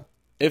trauma.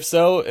 If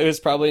so, it was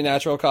probably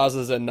natural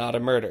causes and not a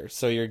murder.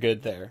 So you're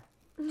good there.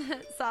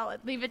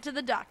 Solid. Leave it to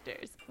the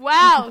doctors.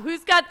 Wow,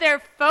 who's got their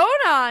phone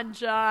on,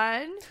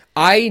 John?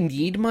 I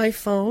need my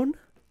phone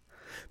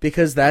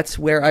because that's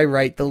where I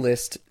write the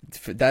list.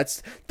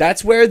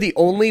 That's where the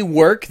only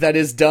work that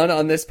is done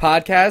on this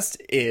podcast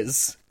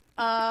is.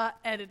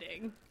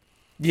 Editing.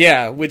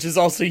 Yeah, which is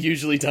also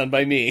usually done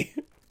by me.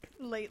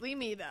 Lately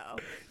me, though.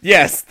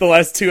 Yes, the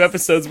last 2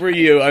 episodes were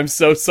you. I'm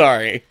so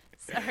sorry.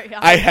 Sorry,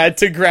 I had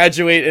to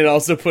graduate and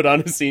also put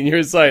on a senior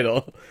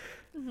recital.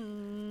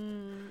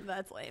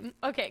 that's lame.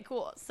 Okay,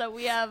 cool. So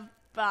we have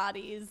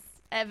bodies,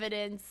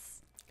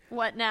 evidence.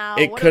 What now?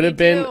 It What do could we have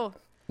been. do?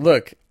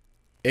 Look,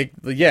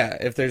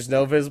 if there's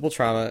no visible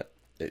trauma,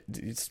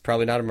 it's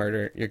probably not a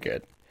murder. You're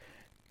good.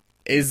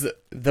 Is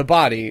the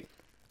body?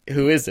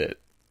 Who is it?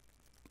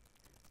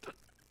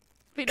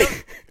 We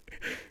don't.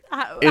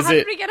 How Is did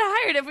it- we get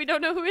hired if we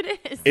don't know who it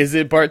is? Is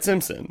it Bart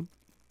Simpson?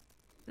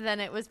 Then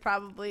it was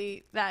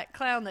probably that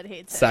clown that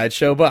hates him.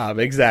 Sideshow Bob,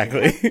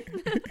 exactly.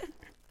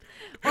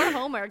 Or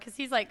Homer, because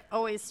he's like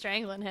always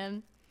strangling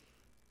him,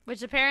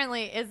 which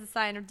apparently is a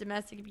sign of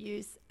domestic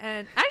abuse.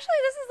 And actually,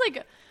 this is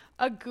like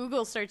a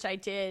Google search I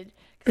did,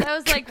 because I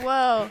was like,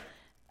 whoa.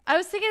 I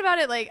was thinking about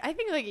it I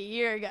think like a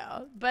year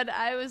ago, but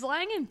I was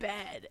lying in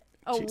bed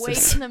awake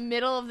Jesus. in the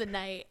middle of the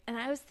night, and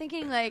I was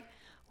thinking like,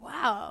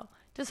 wow,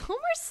 does Homer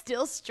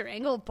still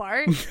strangle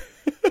Bart?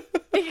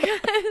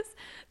 Because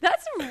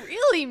that's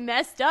really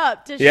messed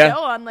up to Yeah. show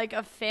on like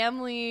a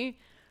family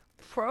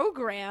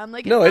program.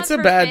 Like, No, not it's a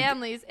for bad-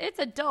 families. It's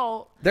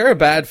adult. They're a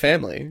bad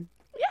family.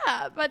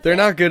 Yeah, but They're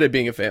not good at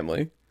being a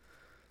family.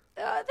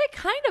 They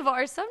kind of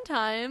are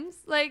sometimes.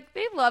 Like,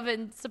 they love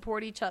and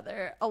support each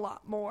other a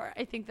lot more,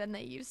 I think, than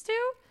they used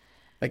to.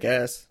 I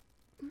guess.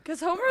 Because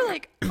Homer,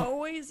 like,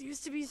 always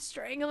used to be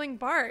strangling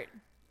Bart.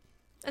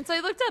 And so I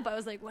looked up. I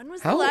was like, when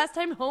was the How- last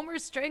time Homer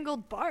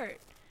strangled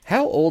Bart?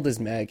 How old is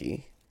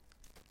Maggie?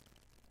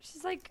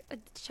 She's like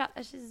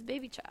she's a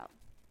baby child.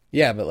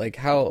 Yeah, but like,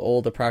 how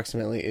old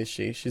approximately is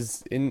she?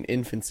 She's in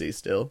infancy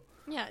still.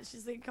 Yeah,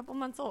 she's like a couple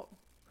months old.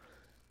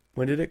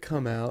 When did it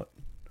come out?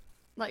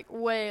 Like,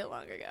 way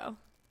long ago.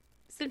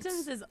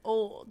 Simpsons is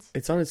old.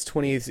 It's on its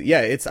 28th.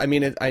 Yeah, it's. I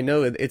mean, I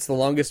know it's the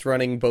longest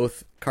running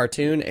both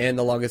cartoon and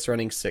the longest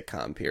running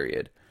sitcom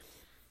period.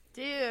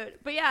 Dude.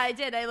 But yeah, I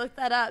did. I looked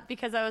that up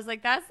because I was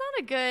like, that's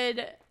not a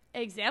good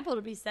example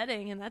to be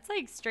setting. And that's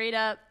like straight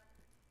up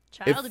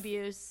child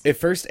abuse. It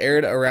first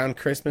aired around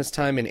Christmas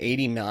time in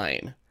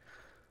 '89.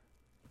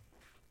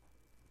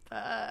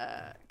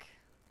 Fuck.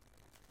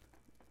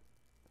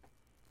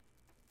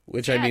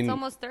 which Yeah, I mean, it's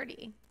almost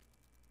 30.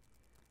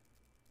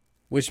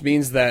 which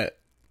means that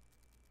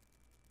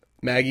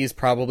Maggie's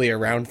probably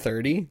around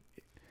 30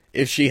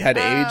 if she had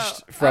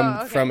aged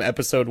okay. from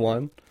episode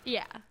 1.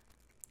 Yeah.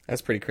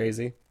 That's pretty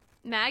crazy.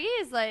 Maggie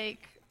is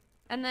like,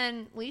 and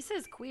then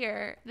Lisa's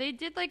queer. They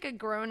did like a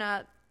grown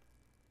up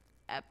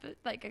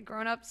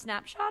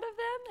snapshot of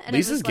them. And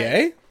Lisa's it was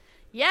gay? Like,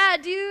 yeah,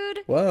 dude.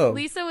 Whoa.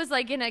 Lisa was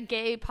like in a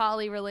gay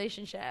poly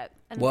relationship.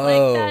 And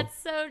Whoa. like, that's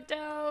so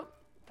dope.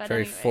 But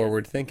Very anyways,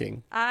 forward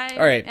thinking. I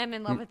All right. am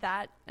in love with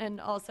that. And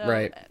also,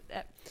 Right.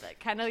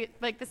 Kind of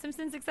like The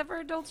Simpsons, except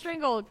for don't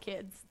strangle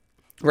kids.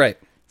 Right.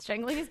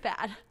 Strangling is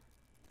bad.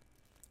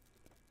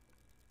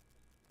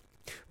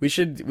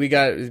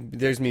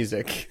 There's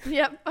music.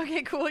 Yep.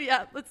 Okay, cool.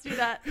 Yeah, let's do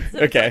that.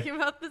 Instead Okay. of talking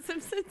about The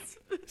Simpsons.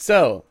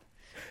 So,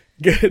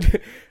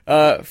 good.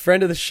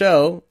 Friend of the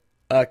show,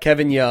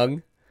 Kevin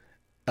Young,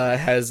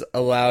 has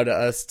allowed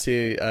us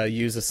to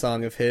use a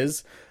song of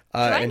his. Do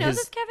I know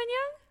this Kevin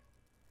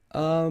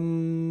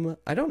Young?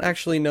 I don't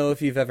actually know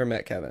if you've ever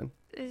met Kevin.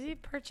 Is he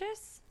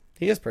Purchase?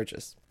 He is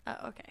Purchase.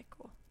 Oh, okay,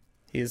 cool.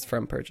 He's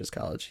from Purchase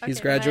College. He's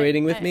Okay,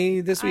 graduating with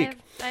me this week.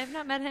 I have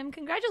not met him.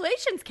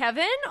 Congratulations,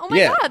 Kevin. Oh my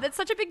Yeah. God, that's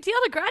such a big deal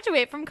to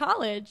graduate from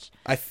college.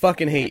 I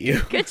fucking hate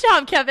you. Good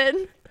job,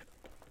 Kevin.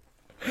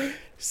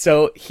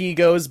 So he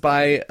goes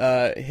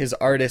by, his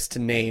artist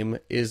name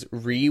is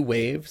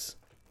Waves,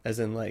 as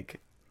in like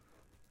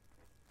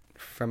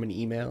from an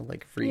email,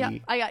 like Yeah,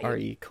 I got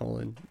you.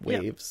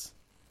 Waves.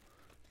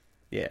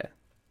 Yeah.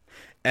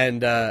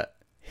 And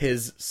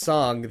his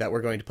song that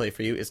we're going to play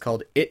for you is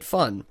called It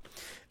Fun.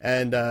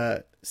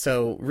 And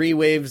so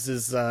Waves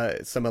is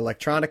some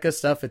electronica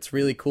stuff. It's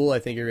really cool. I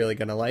think you're really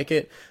going to like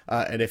it.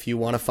 And if you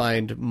want to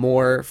find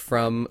more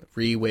from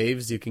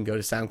Waves, you can go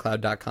to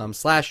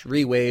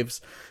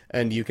soundcloud.com/Waves,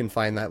 and you can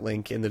find that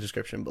link in the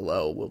description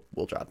below.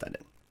 We'll drop that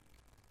in.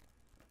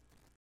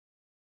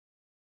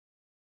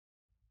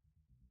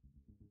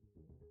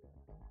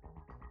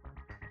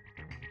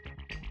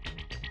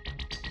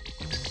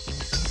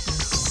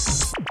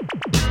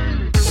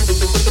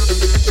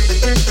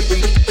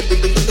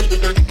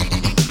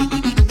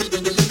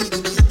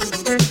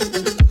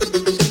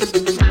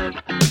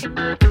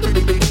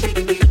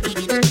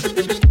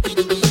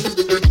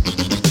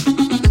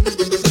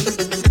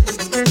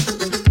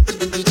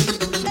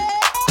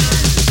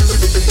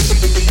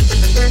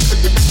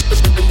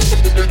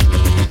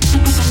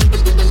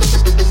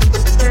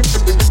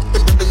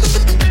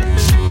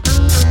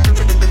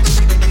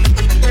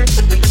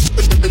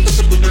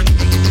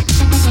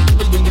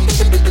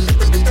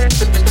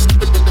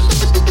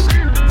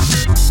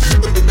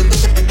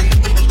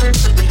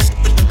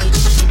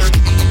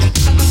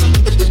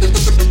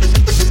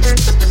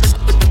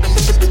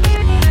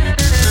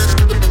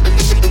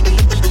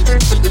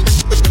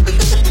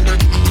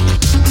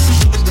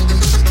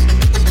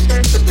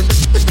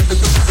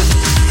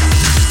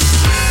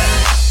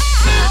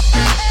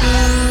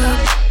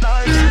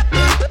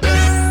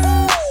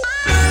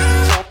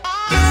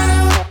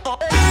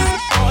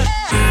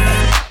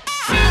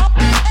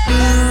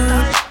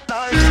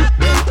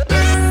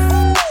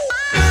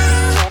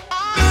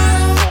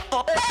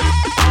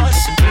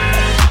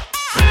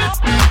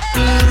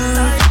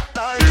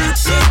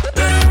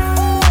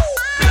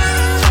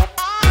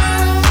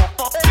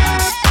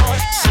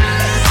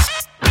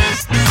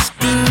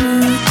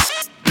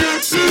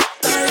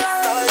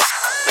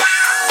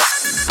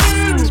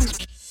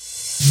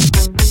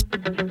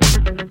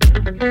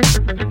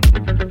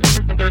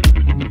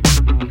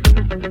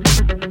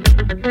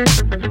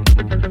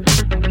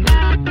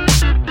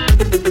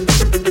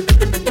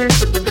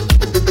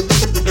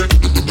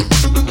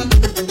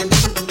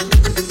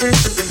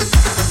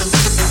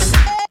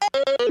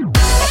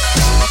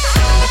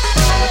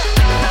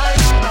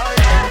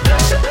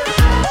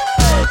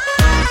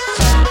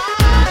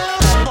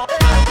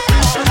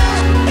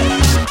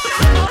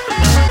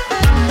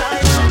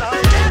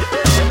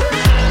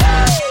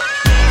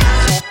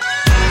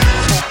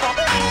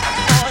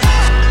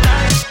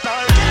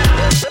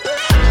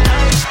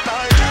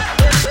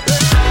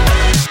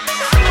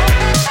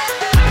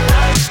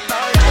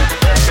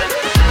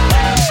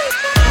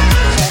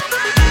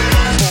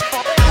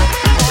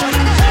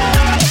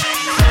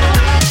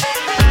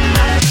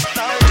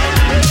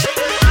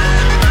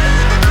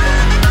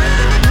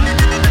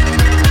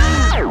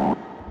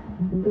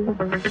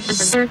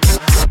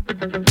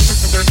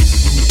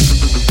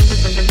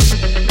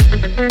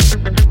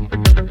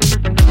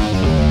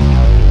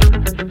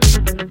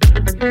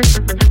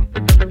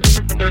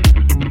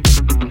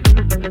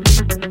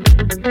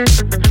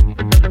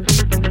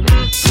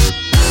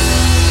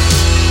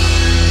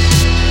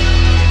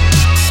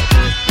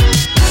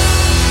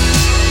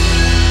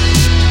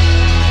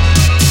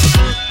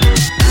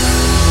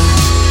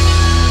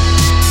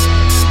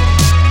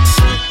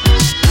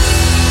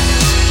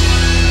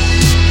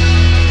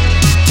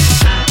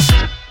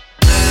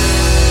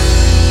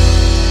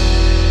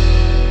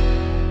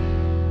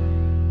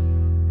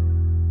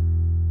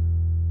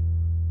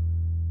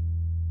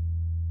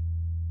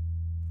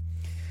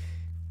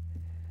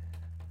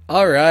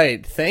 All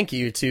right. Thank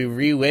you to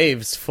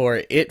Rewaves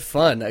for It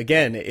Fun.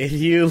 Again, if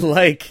you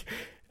like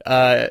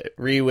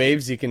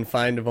Rewaves, you can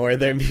find more of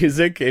their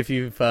music if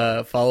you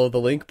follow the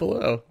link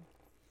below.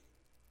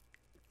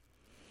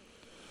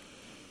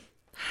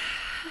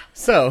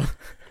 So,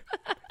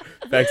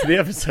 back to the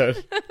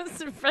episode. It's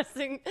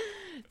depressing.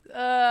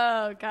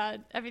 Oh,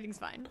 God. Everything's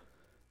fine.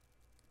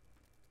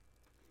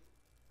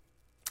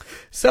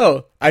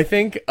 So, I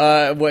think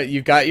what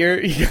you got your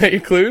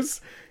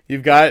clues.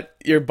 You've got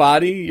your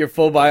body, your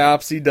full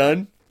biopsy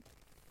done.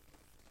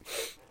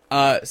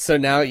 So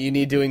now you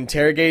need to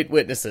interrogate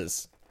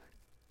witnesses.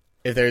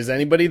 If there's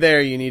anybody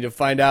there, you need to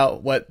find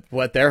out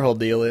what their whole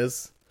deal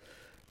is.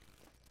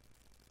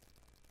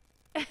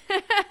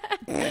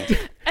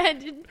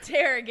 And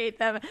interrogate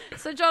them.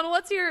 So, John,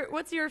 what's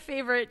your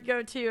favorite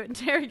go-to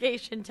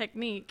interrogation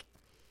technique?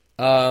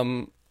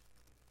 You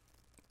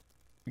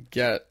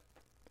gotta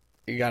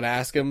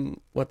ask them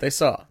what they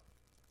saw.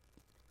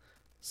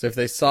 So if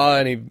they saw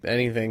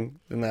anything,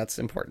 then that's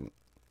important.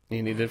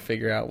 You need to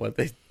figure out what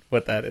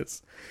that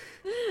is.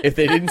 If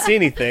they didn't see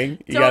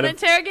anything, you Don't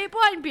interrogate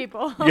blind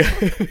people. You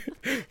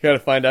gotta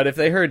find out if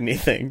they heard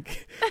anything.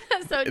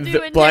 So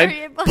do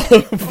interrogate blind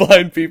people.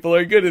 Blind people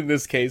are good in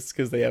this case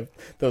because they have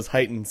those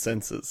heightened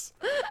senses.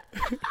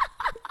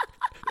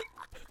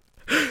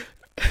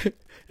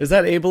 Is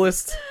that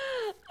ableist?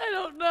 I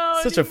don't know.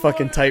 Such a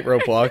fucking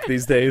tightrope walk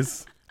these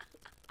days.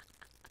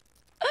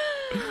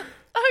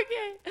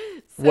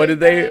 Okay. So What did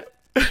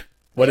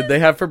they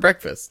have for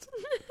breakfast?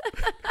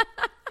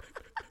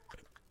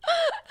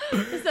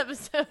 This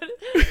episode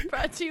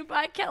brought to you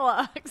by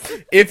Kellogg's.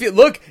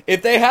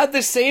 If they had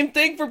the same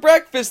thing for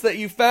breakfast that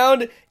you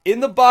found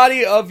in the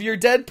body of your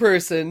dead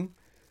person,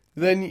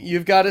 then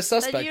you've got a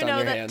suspect on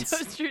your hands.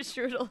 Toaster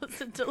strudel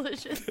isn't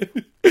delicious.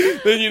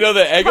 Then you know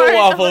that Eggo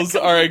waffles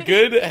are a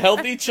good,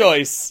 healthy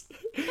choice.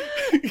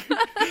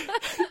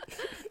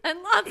 And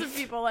lots of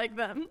people like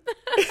them.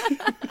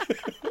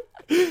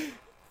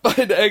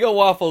 Find Eggo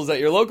waffles at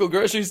your local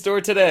grocery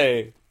store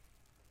today.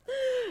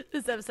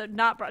 This episode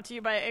not brought to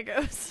you by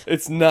Eggos.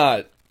 It's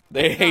not.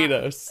 They hate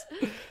us.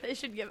 They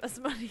should give us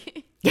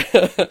money.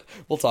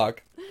 We'll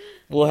talk.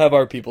 We'll have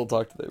our people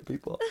talk to their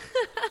people.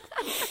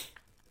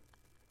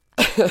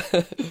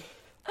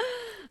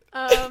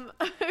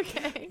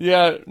 Okay.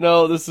 Yeah,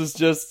 no, this is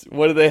just,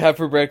 what did they have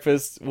for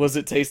breakfast? Was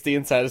it tasty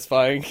and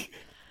satisfying?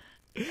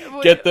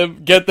 Get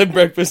them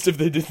breakfast if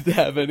they didn't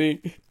have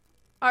any.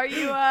 Are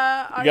you,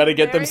 You gotta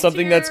get them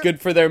something that's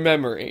good for their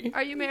memory.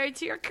 Are you married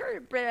to your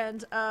current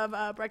brand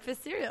of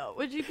breakfast cereal?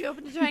 Would you be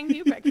open to trying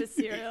new breakfast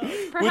cereal?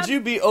 Perhaps, Would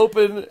you be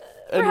open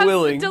and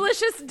willing?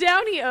 Delicious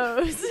Downy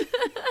O's.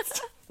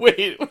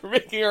 Wait, we're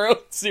making our own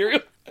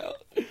cereal now.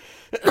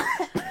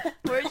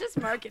 We're just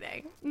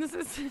marketing. This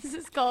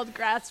is called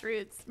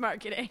grassroots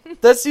marketing.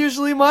 That's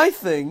usually my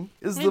thing,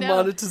 is the know.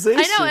 monetization.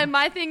 I know, and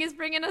my thing is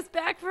bringing us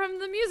back from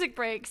the music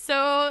break,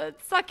 so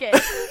suck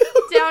it.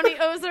 Downy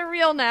O's are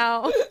real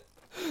now.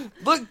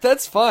 Look,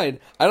 that's fine.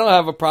 I don't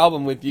have a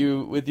problem with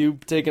you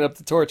taking up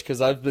the torch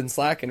because I've been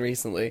slacking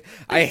recently.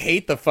 I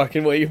hate the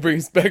fucking way you bring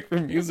us back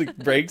from music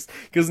breaks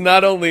because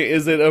not only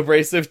is it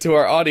abrasive to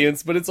our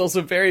audience, but it's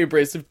also very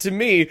abrasive to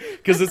me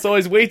because it's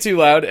always way too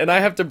loud and I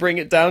have to bring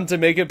it down to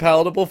make it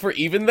palatable for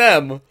even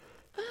them.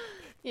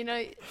 You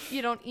know,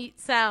 you don't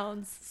eat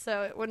sounds,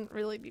 so it wouldn't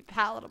really be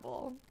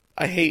palatable.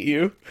 I hate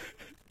you.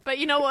 But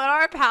you know what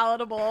are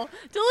palatable?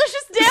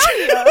 Delicious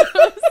Downy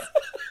O's.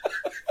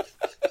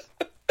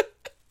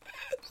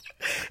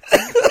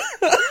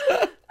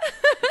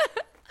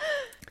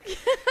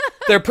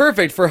 They're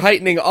perfect for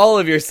heightening all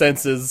of your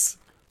senses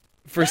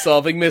for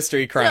solving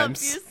mystery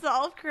crimes. Help you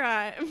solve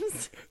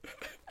crimes.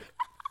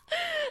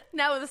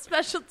 Now with a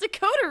special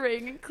decoder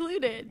ring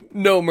included.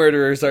 No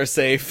murderers are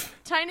safe.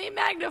 Tiny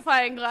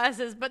magnifying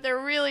glasses, but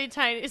they're really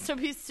tiny, so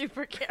be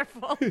super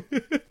careful.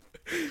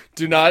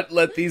 Do not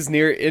let these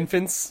near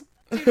infants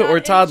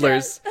or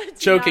toddlers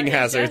choking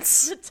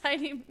hazards. The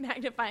tiny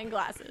magnifying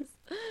glasses.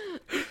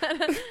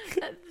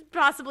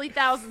 Possibly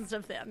thousands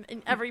of them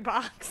in every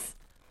box.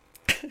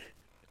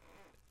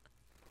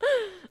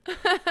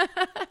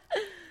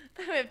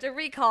 We have to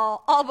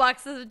recall all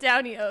boxes of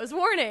Downy O's.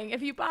 Warning,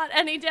 if you bought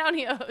any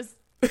Downy O's,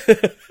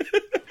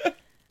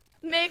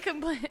 may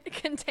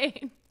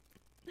contain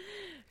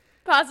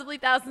possibly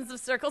thousands of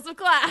circles of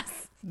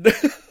glass.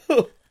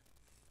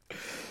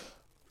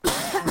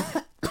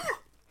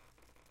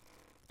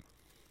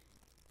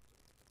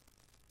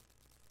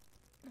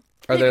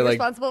 Are there like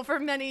responsible for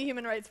many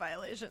human rights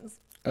violations?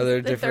 Are there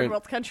in different third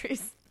world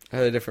countries? Are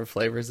there different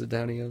flavors of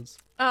Downy O's?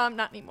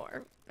 Not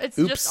anymore. It's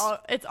Oops. just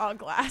all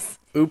glass.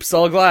 Oops,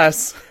 all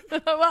glass.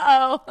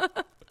 Uh-oh.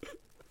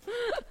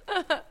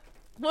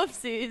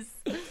 Whoopsies.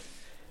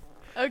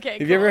 Okay,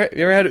 Have you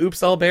ever had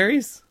Oops all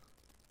berries?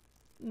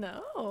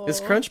 No. It's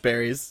crunch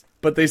berries,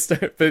 but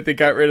they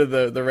got rid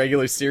of the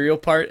regular cereal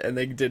part and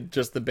they did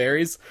just the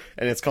berries,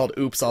 and it's called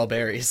Oops all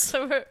berries.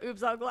 So we're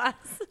oops all glass.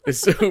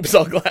 It's Oops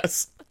all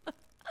glass.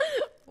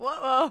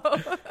 Whoa.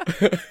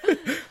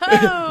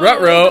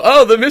 Ruh-roh.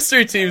 Oh, the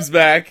mystery team's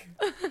back.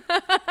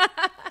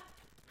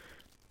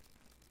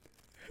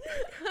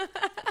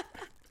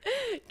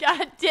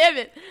 God damn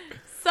it.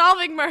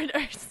 Solving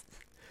murders.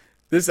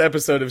 This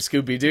episode of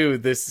Scooby-Doo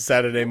this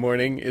Saturday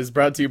morning is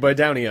brought to you by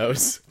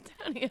Downy-O's.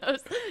 Downy-O's.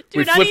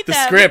 We flipped the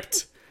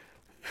script.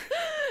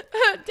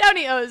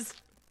 Downy-O's.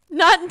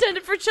 Not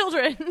intended for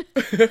children.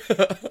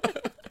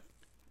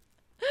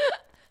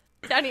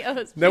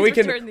 Downy-O's. Now we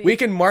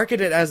can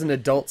market it as an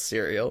adult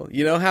cereal.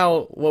 You know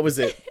how, what was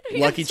it?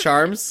 Lucky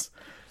Charms?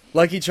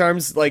 Lucky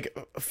Charms like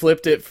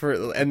flipped it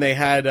and they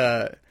had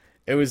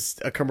it was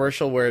a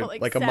commercial where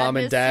like a mom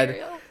and dad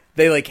cereal?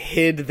 They like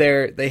hid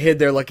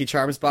their Lucky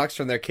Charms box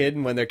from their kid,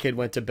 and when their kid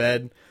went to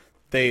bed,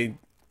 they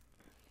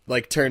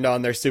like turned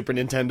on their Super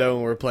Nintendo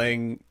and were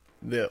playing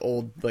the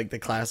old the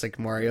classic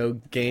Mario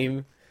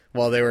game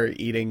while they were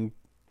eating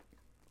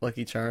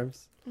Lucky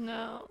Charms.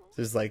 No.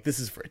 It's like, this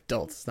is for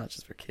adults, it's not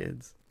just for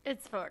kids.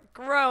 It's for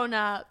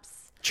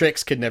grown-ups.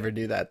 Trix could never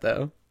do that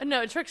though.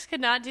 No, Trix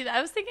could not do that.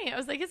 I was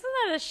like, isn't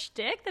that a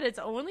shtick that it's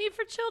only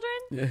for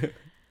children? Yeah.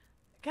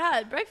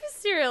 God,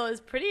 breakfast cereal is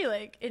pretty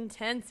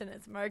intense in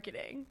its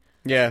marketing.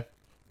 Yeah.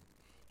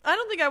 I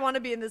don't think I want to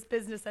be in this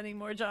business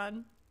anymore,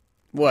 John.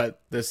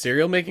 What? The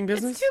cereal making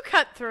business? It's too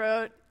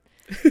cutthroat.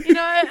 You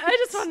know, I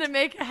just want to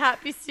make a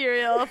happy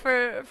cereal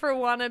for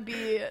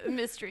wannabe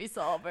mystery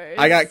solvers.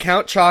 I got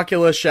Count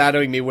Chocula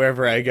shadowing me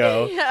wherever I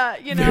go. Yeah,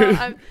 you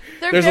know,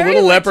 there's a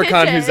little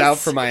leprechaun who's out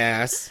for my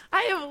ass.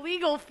 I have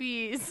legal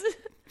fees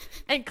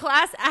and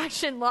class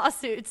action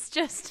lawsuits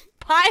just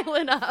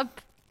piling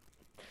up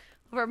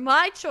for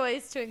my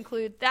choice to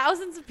include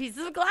thousands of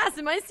pieces of glass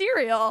in my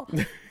cereal.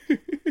 And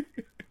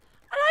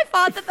I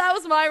thought that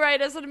was my right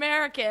as an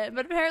American,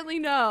 but apparently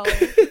no.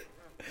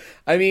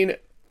 I mean,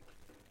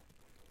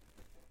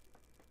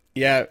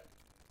 yeah,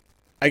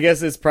 I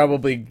guess it's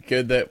probably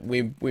good that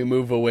we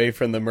move away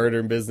from the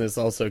murder business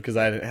also, because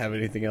I didn't have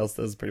anything else.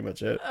 That was pretty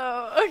much it.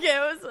 Oh, okay.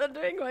 I was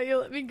wondering why you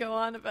let me go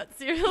on about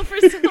cereal for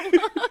so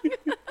long.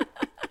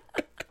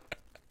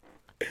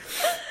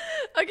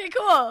 Okay,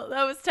 cool.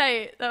 That was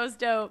tight. That was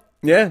dope.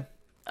 Yeah,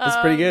 that's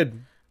pretty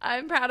good.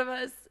 I'm proud of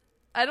us.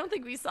 I don't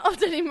think we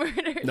solved any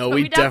murders. No,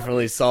 we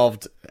definitely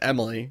solved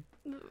Emily.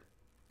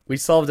 We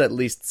solved at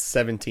least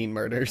 17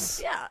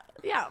 murders.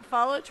 Yeah.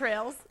 Follow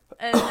trails,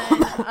 and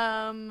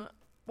then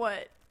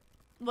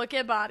look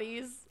at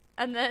bodies,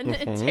 and then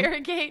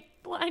interrogate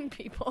blind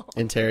people.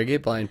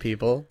 Interrogate blind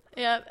people.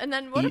 Yeah, and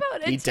then what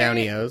about eat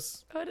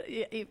Downy-O's?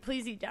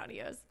 Please eat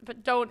Downy-O's,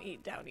 but don't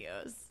eat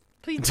Downy-O's.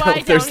 Please buy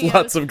Downy-O's. There's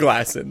lots of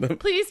glass in them.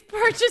 Please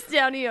purchase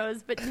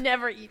Downy-O's, but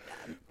never eat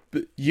them.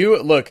 You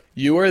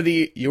are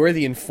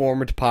the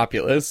informed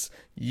populace.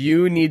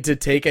 You need to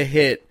take a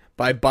hit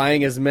by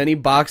buying as many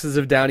boxes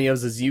of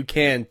Downy-O's as you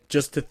can,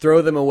 just to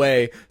throw them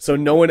away so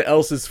no one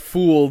else is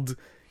fooled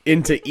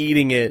into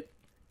eating it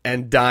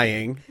and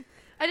dying.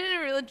 I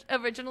didn't really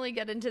originally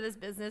get into this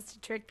business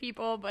to trick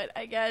people, but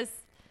I guess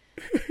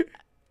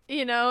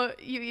you know,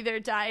 you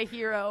either die a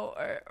hero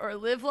or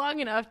live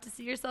long enough to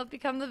see yourself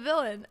become the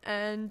villain.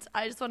 And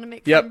I just want to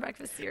make fun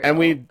breakfast cereal. And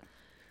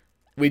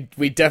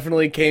we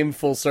definitely came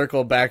full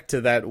circle back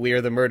to that we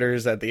are the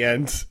murderers at the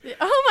end.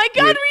 Oh my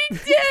god, we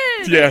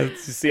did! Yeah, you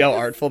see how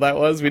artful that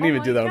was? We didn't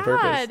even do that on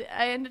purpose.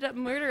 I ended up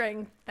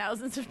murdering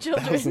thousands of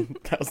children.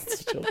 Thousands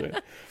of children.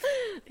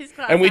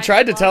 And we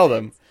tried to tell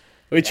them.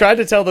 We tried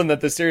to tell them that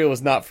the cereal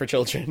was not for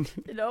children.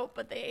 Nope,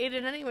 but they ate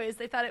it anyways.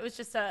 They thought it was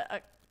just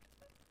a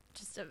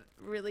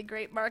really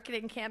great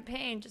marketing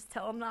campaign. Just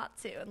tell them not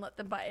to and let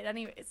them buy it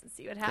anyways and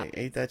see what happens.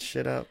 They ate that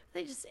shit up.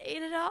 They just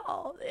ate it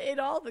all. They ate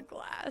all the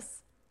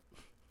glass.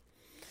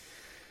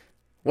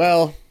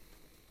 Well,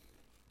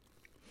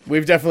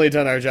 we've definitely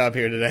done our job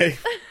here today.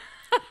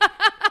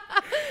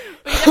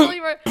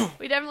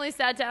 We definitely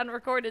sat down and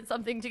recorded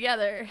something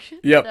together.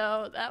 Yep.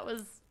 So that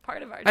was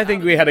part of our job. I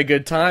think we had a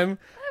good time.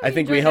 I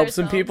think we helped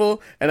some ourselves.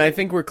 People, and I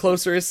think we're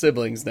closer as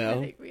siblings now.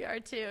 I think we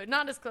are too.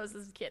 Not as close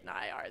as Kit and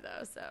I are,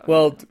 though. So.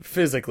 Well,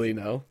 physically,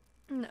 no.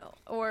 No,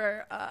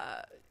 or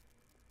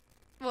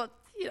well,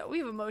 you know,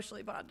 we've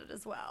emotionally bonded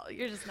as well.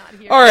 You're just not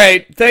here. All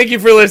right, thank you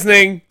for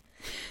listening.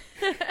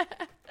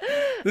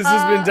 This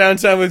has been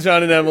Downtown with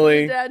John and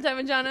Emily. Downtown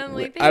with John and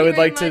Emily. Thank I would you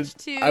very like much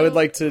to. I would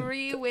like to.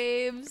 Three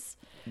Waves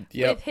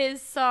Yep. with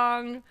his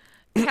song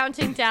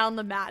 "Counting Down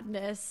the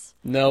Madness."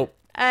 Nope.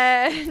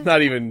 And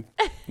Not even.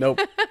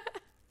 Nope.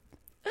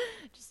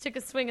 just took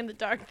a swing in the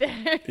dark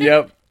there.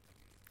 Yep.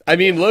 I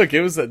mean, look,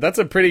 that's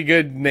a pretty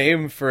good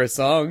name for a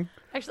song.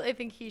 Actually, I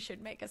think he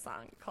should make a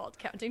song called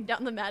 "Counting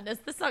Down the Madness."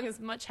 This song is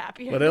much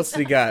happier. What else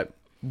do you got?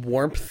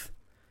 Warmth,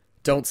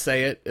 Don't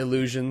Say It,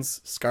 Illusions,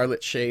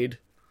 Scarlet Shade.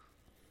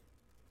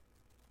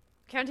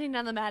 "Counting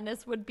Down the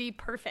Madness" would be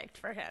perfect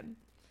for him.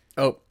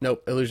 Oh,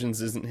 nope,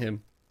 Illusions isn't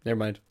him. Never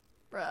mind.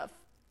 Rough.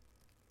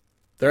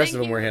 The rest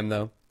of them were him,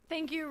 though.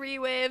 Thank you,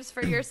 Rewaves,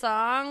 for your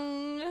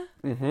song.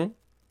 Mm-hmm.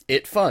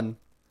 It Fun.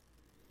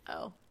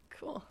 Oh,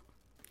 cool.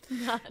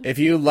 If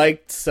you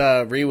liked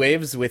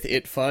Rewaves with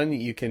It Fun,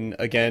 you can,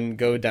 again,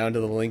 go down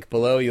to the link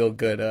below. You'll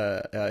go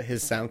to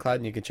his SoundCloud,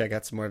 and you can check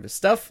out some more of his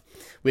stuff.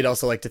 We'd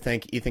also like to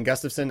thank Ethan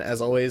Gustafson,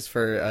 as always,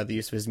 for the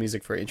use of his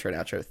music for intro and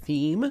outro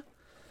theme.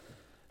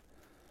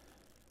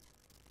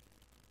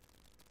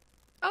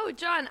 Oh, Oh,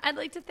 John, I'd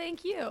like to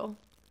thank you.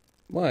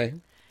 Why?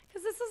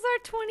 Because this is our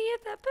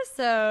 20th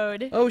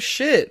episode. Oh,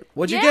 shit.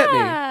 What'd you get me?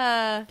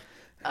 Yeah.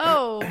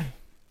 Oh,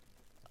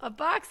 a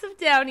box of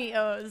Downy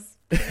O's.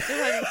 Please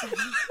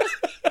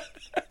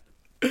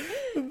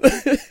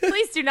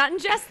do not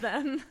ingest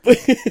them.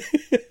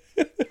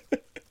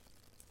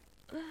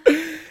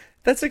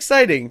 That's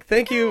exciting.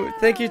 Thank you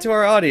to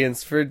our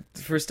audience for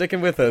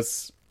sticking with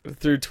us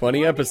through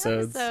 20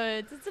 episodes.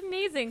 It's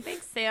amazing.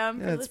 Thanks, Sam.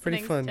 Yeah, for it's pretty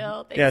listening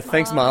fun. Still.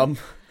 Thanks, Mom.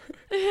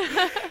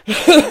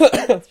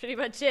 That's pretty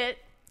much it.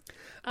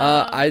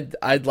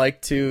 I'd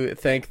like to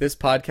thank this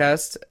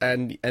podcast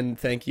and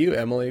thank you,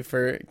 Emily,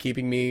 for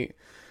keeping me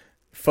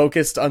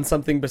focused on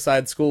something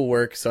besides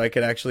schoolwork so I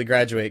could actually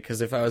graduate,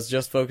 because if I was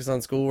just focused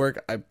on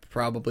schoolwork, I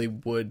probably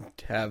would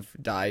have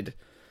died.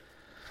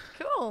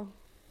 Cool.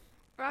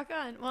 Rock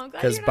on. Well, I'm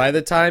glad because by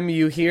the time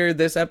you hear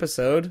this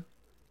episode,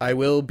 I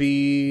will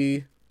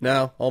be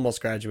almost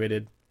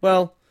graduated.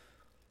 Well,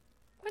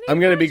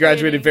 I'm going to be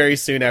graduated very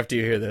soon after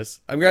you hear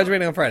this. I'm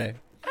graduating on Friday.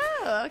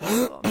 Oh,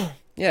 okay, cool.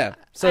 Yeah.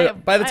 So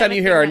by the time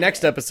you hear our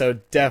next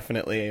episode,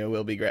 definitely I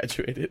will be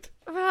graduated.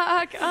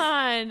 Rock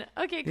on.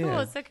 Okay, cool.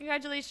 Yeah. So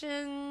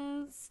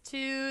congratulations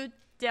to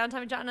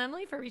Downtime with John and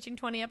Emily for reaching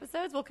 20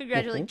 episodes. We'll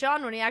congratulate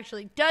John when he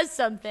actually does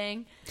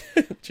something.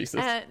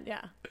 Jesus.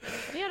 Yeah.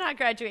 You're not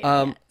graduating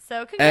yet.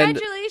 So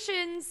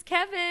congratulations,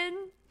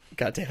 Kevin.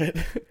 God damn it.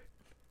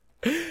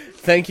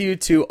 Thank you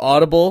to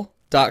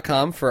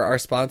audible.com for our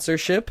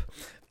sponsorship.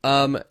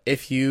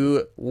 If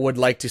you would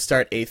like to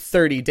start a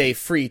 30-day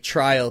free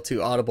trial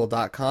to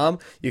audible.com,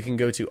 you can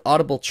go to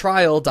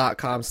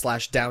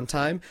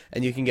audibletrial.com/downtime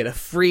and you can get a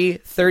free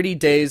 30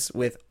 days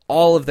with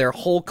all of their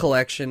whole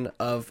collection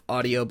of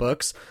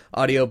audiobooks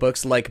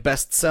like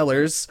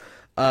Bestsellers,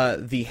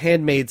 The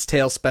Handmaid's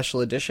Tale Special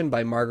Edition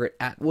by Margaret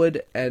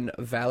Atwood and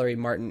Valerie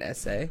Martin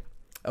essay.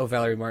 Oh,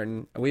 Valerie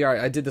Martin.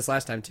 I did this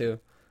last time too.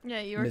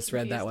 Yeah, you were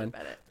misread that one.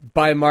 about it.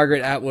 By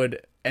Margaret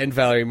Atwood and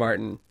Valerie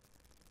Martin.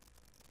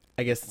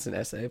 I guess it's an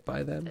essay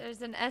by them.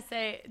 There's an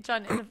essay.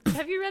 John,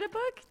 have you read a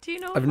book? Do you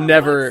know? I've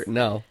never,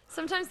 no.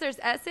 Sometimes there's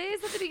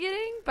essays at the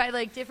beginning by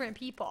like different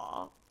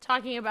people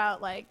talking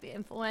about like the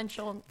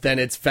influential. Then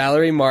it's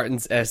Valerie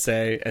Martin's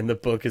essay, and the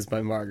book is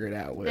by Margaret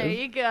Atwood. There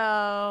you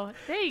go.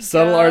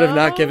 Subtle Art of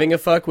Not Giving a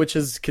Fuck, which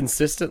has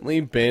consistently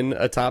been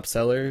a top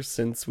seller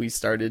since we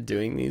started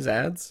doing these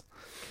ads.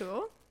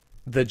 Cool.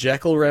 The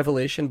Jekyll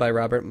Revelation by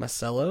Robert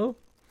Masello.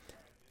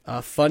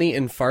 Funny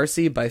in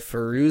Farsi by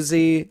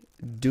Feruzi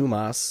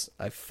Dumas.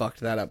 I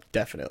fucked that up,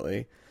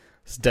 definitely.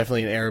 It's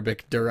definitely an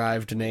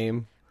Arabic-derived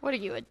name. What are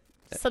you, a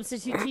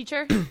substitute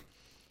teacher?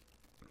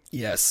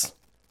 Yes.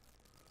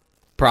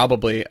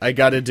 Probably. I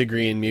got a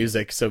degree in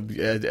music, so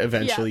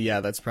eventually,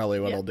 yeah that's probably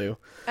what I'll do.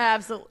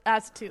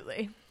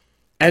 Absolutely.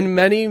 And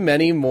many,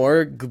 many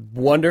more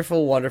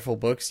wonderful, wonderful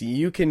books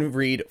you can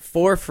read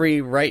for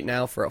free right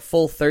now for a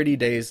full 30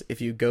 days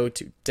if you go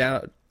to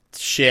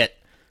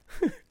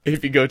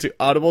if you go to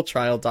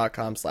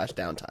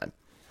audibletrial.com/downtime.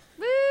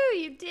 Woo,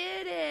 you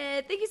did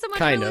it. Thank you so much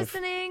for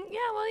listening.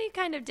 Yeah, well, you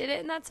kind of did it,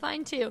 and that's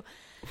fine, too.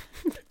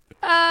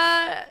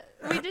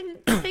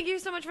 Thank you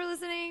so much for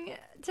listening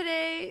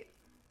today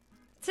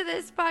to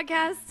this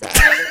podcast.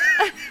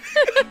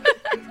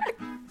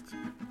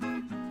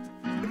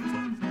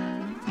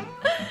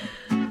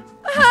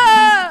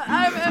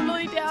 I'm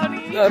Emily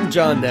Downey. I'm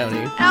John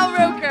Downey. Al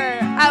Roker.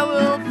 I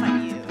will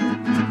fight you,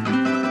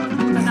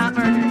 but not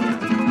murder you.